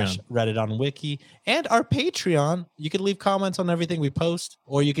Patreon. Reddit on Wiki, and our Patreon. You can leave comments on everything we post,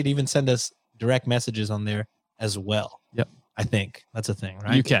 or you could even send us direct messages on there as well. Yep. I think that's a thing,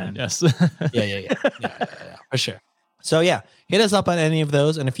 right? You can, yes. Yeah, for sure. So yeah, hit us up on any of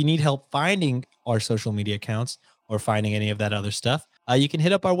those. And if you need help finding our social media accounts or finding any of that other stuff, you can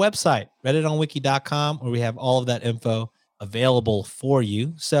hit up our website, redditonwiki.com, where we have all of that info available for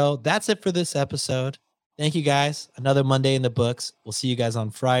you. So that's it for this episode. Thank you guys. Another Monday in the books. We'll see you guys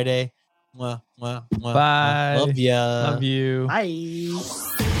on Friday. Mwah, mwah, mwah, Bye. mwah. Love ya. Love you. Bye.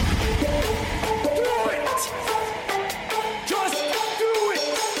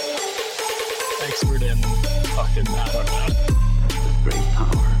 Expert in fucking, I don't know. Great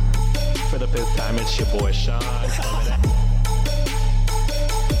power. For the fifth time, it's your boy Sean.